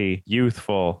clearly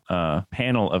youthful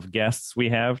panel of guests we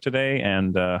have today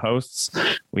and hosts.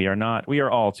 We are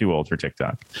all too old for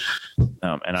TikTok.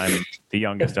 And I'm the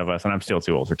youngest of us, and I'm still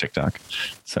too old for TikTok.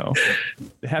 So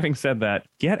having said that,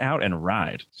 get out and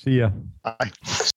ride. See ya. Bye.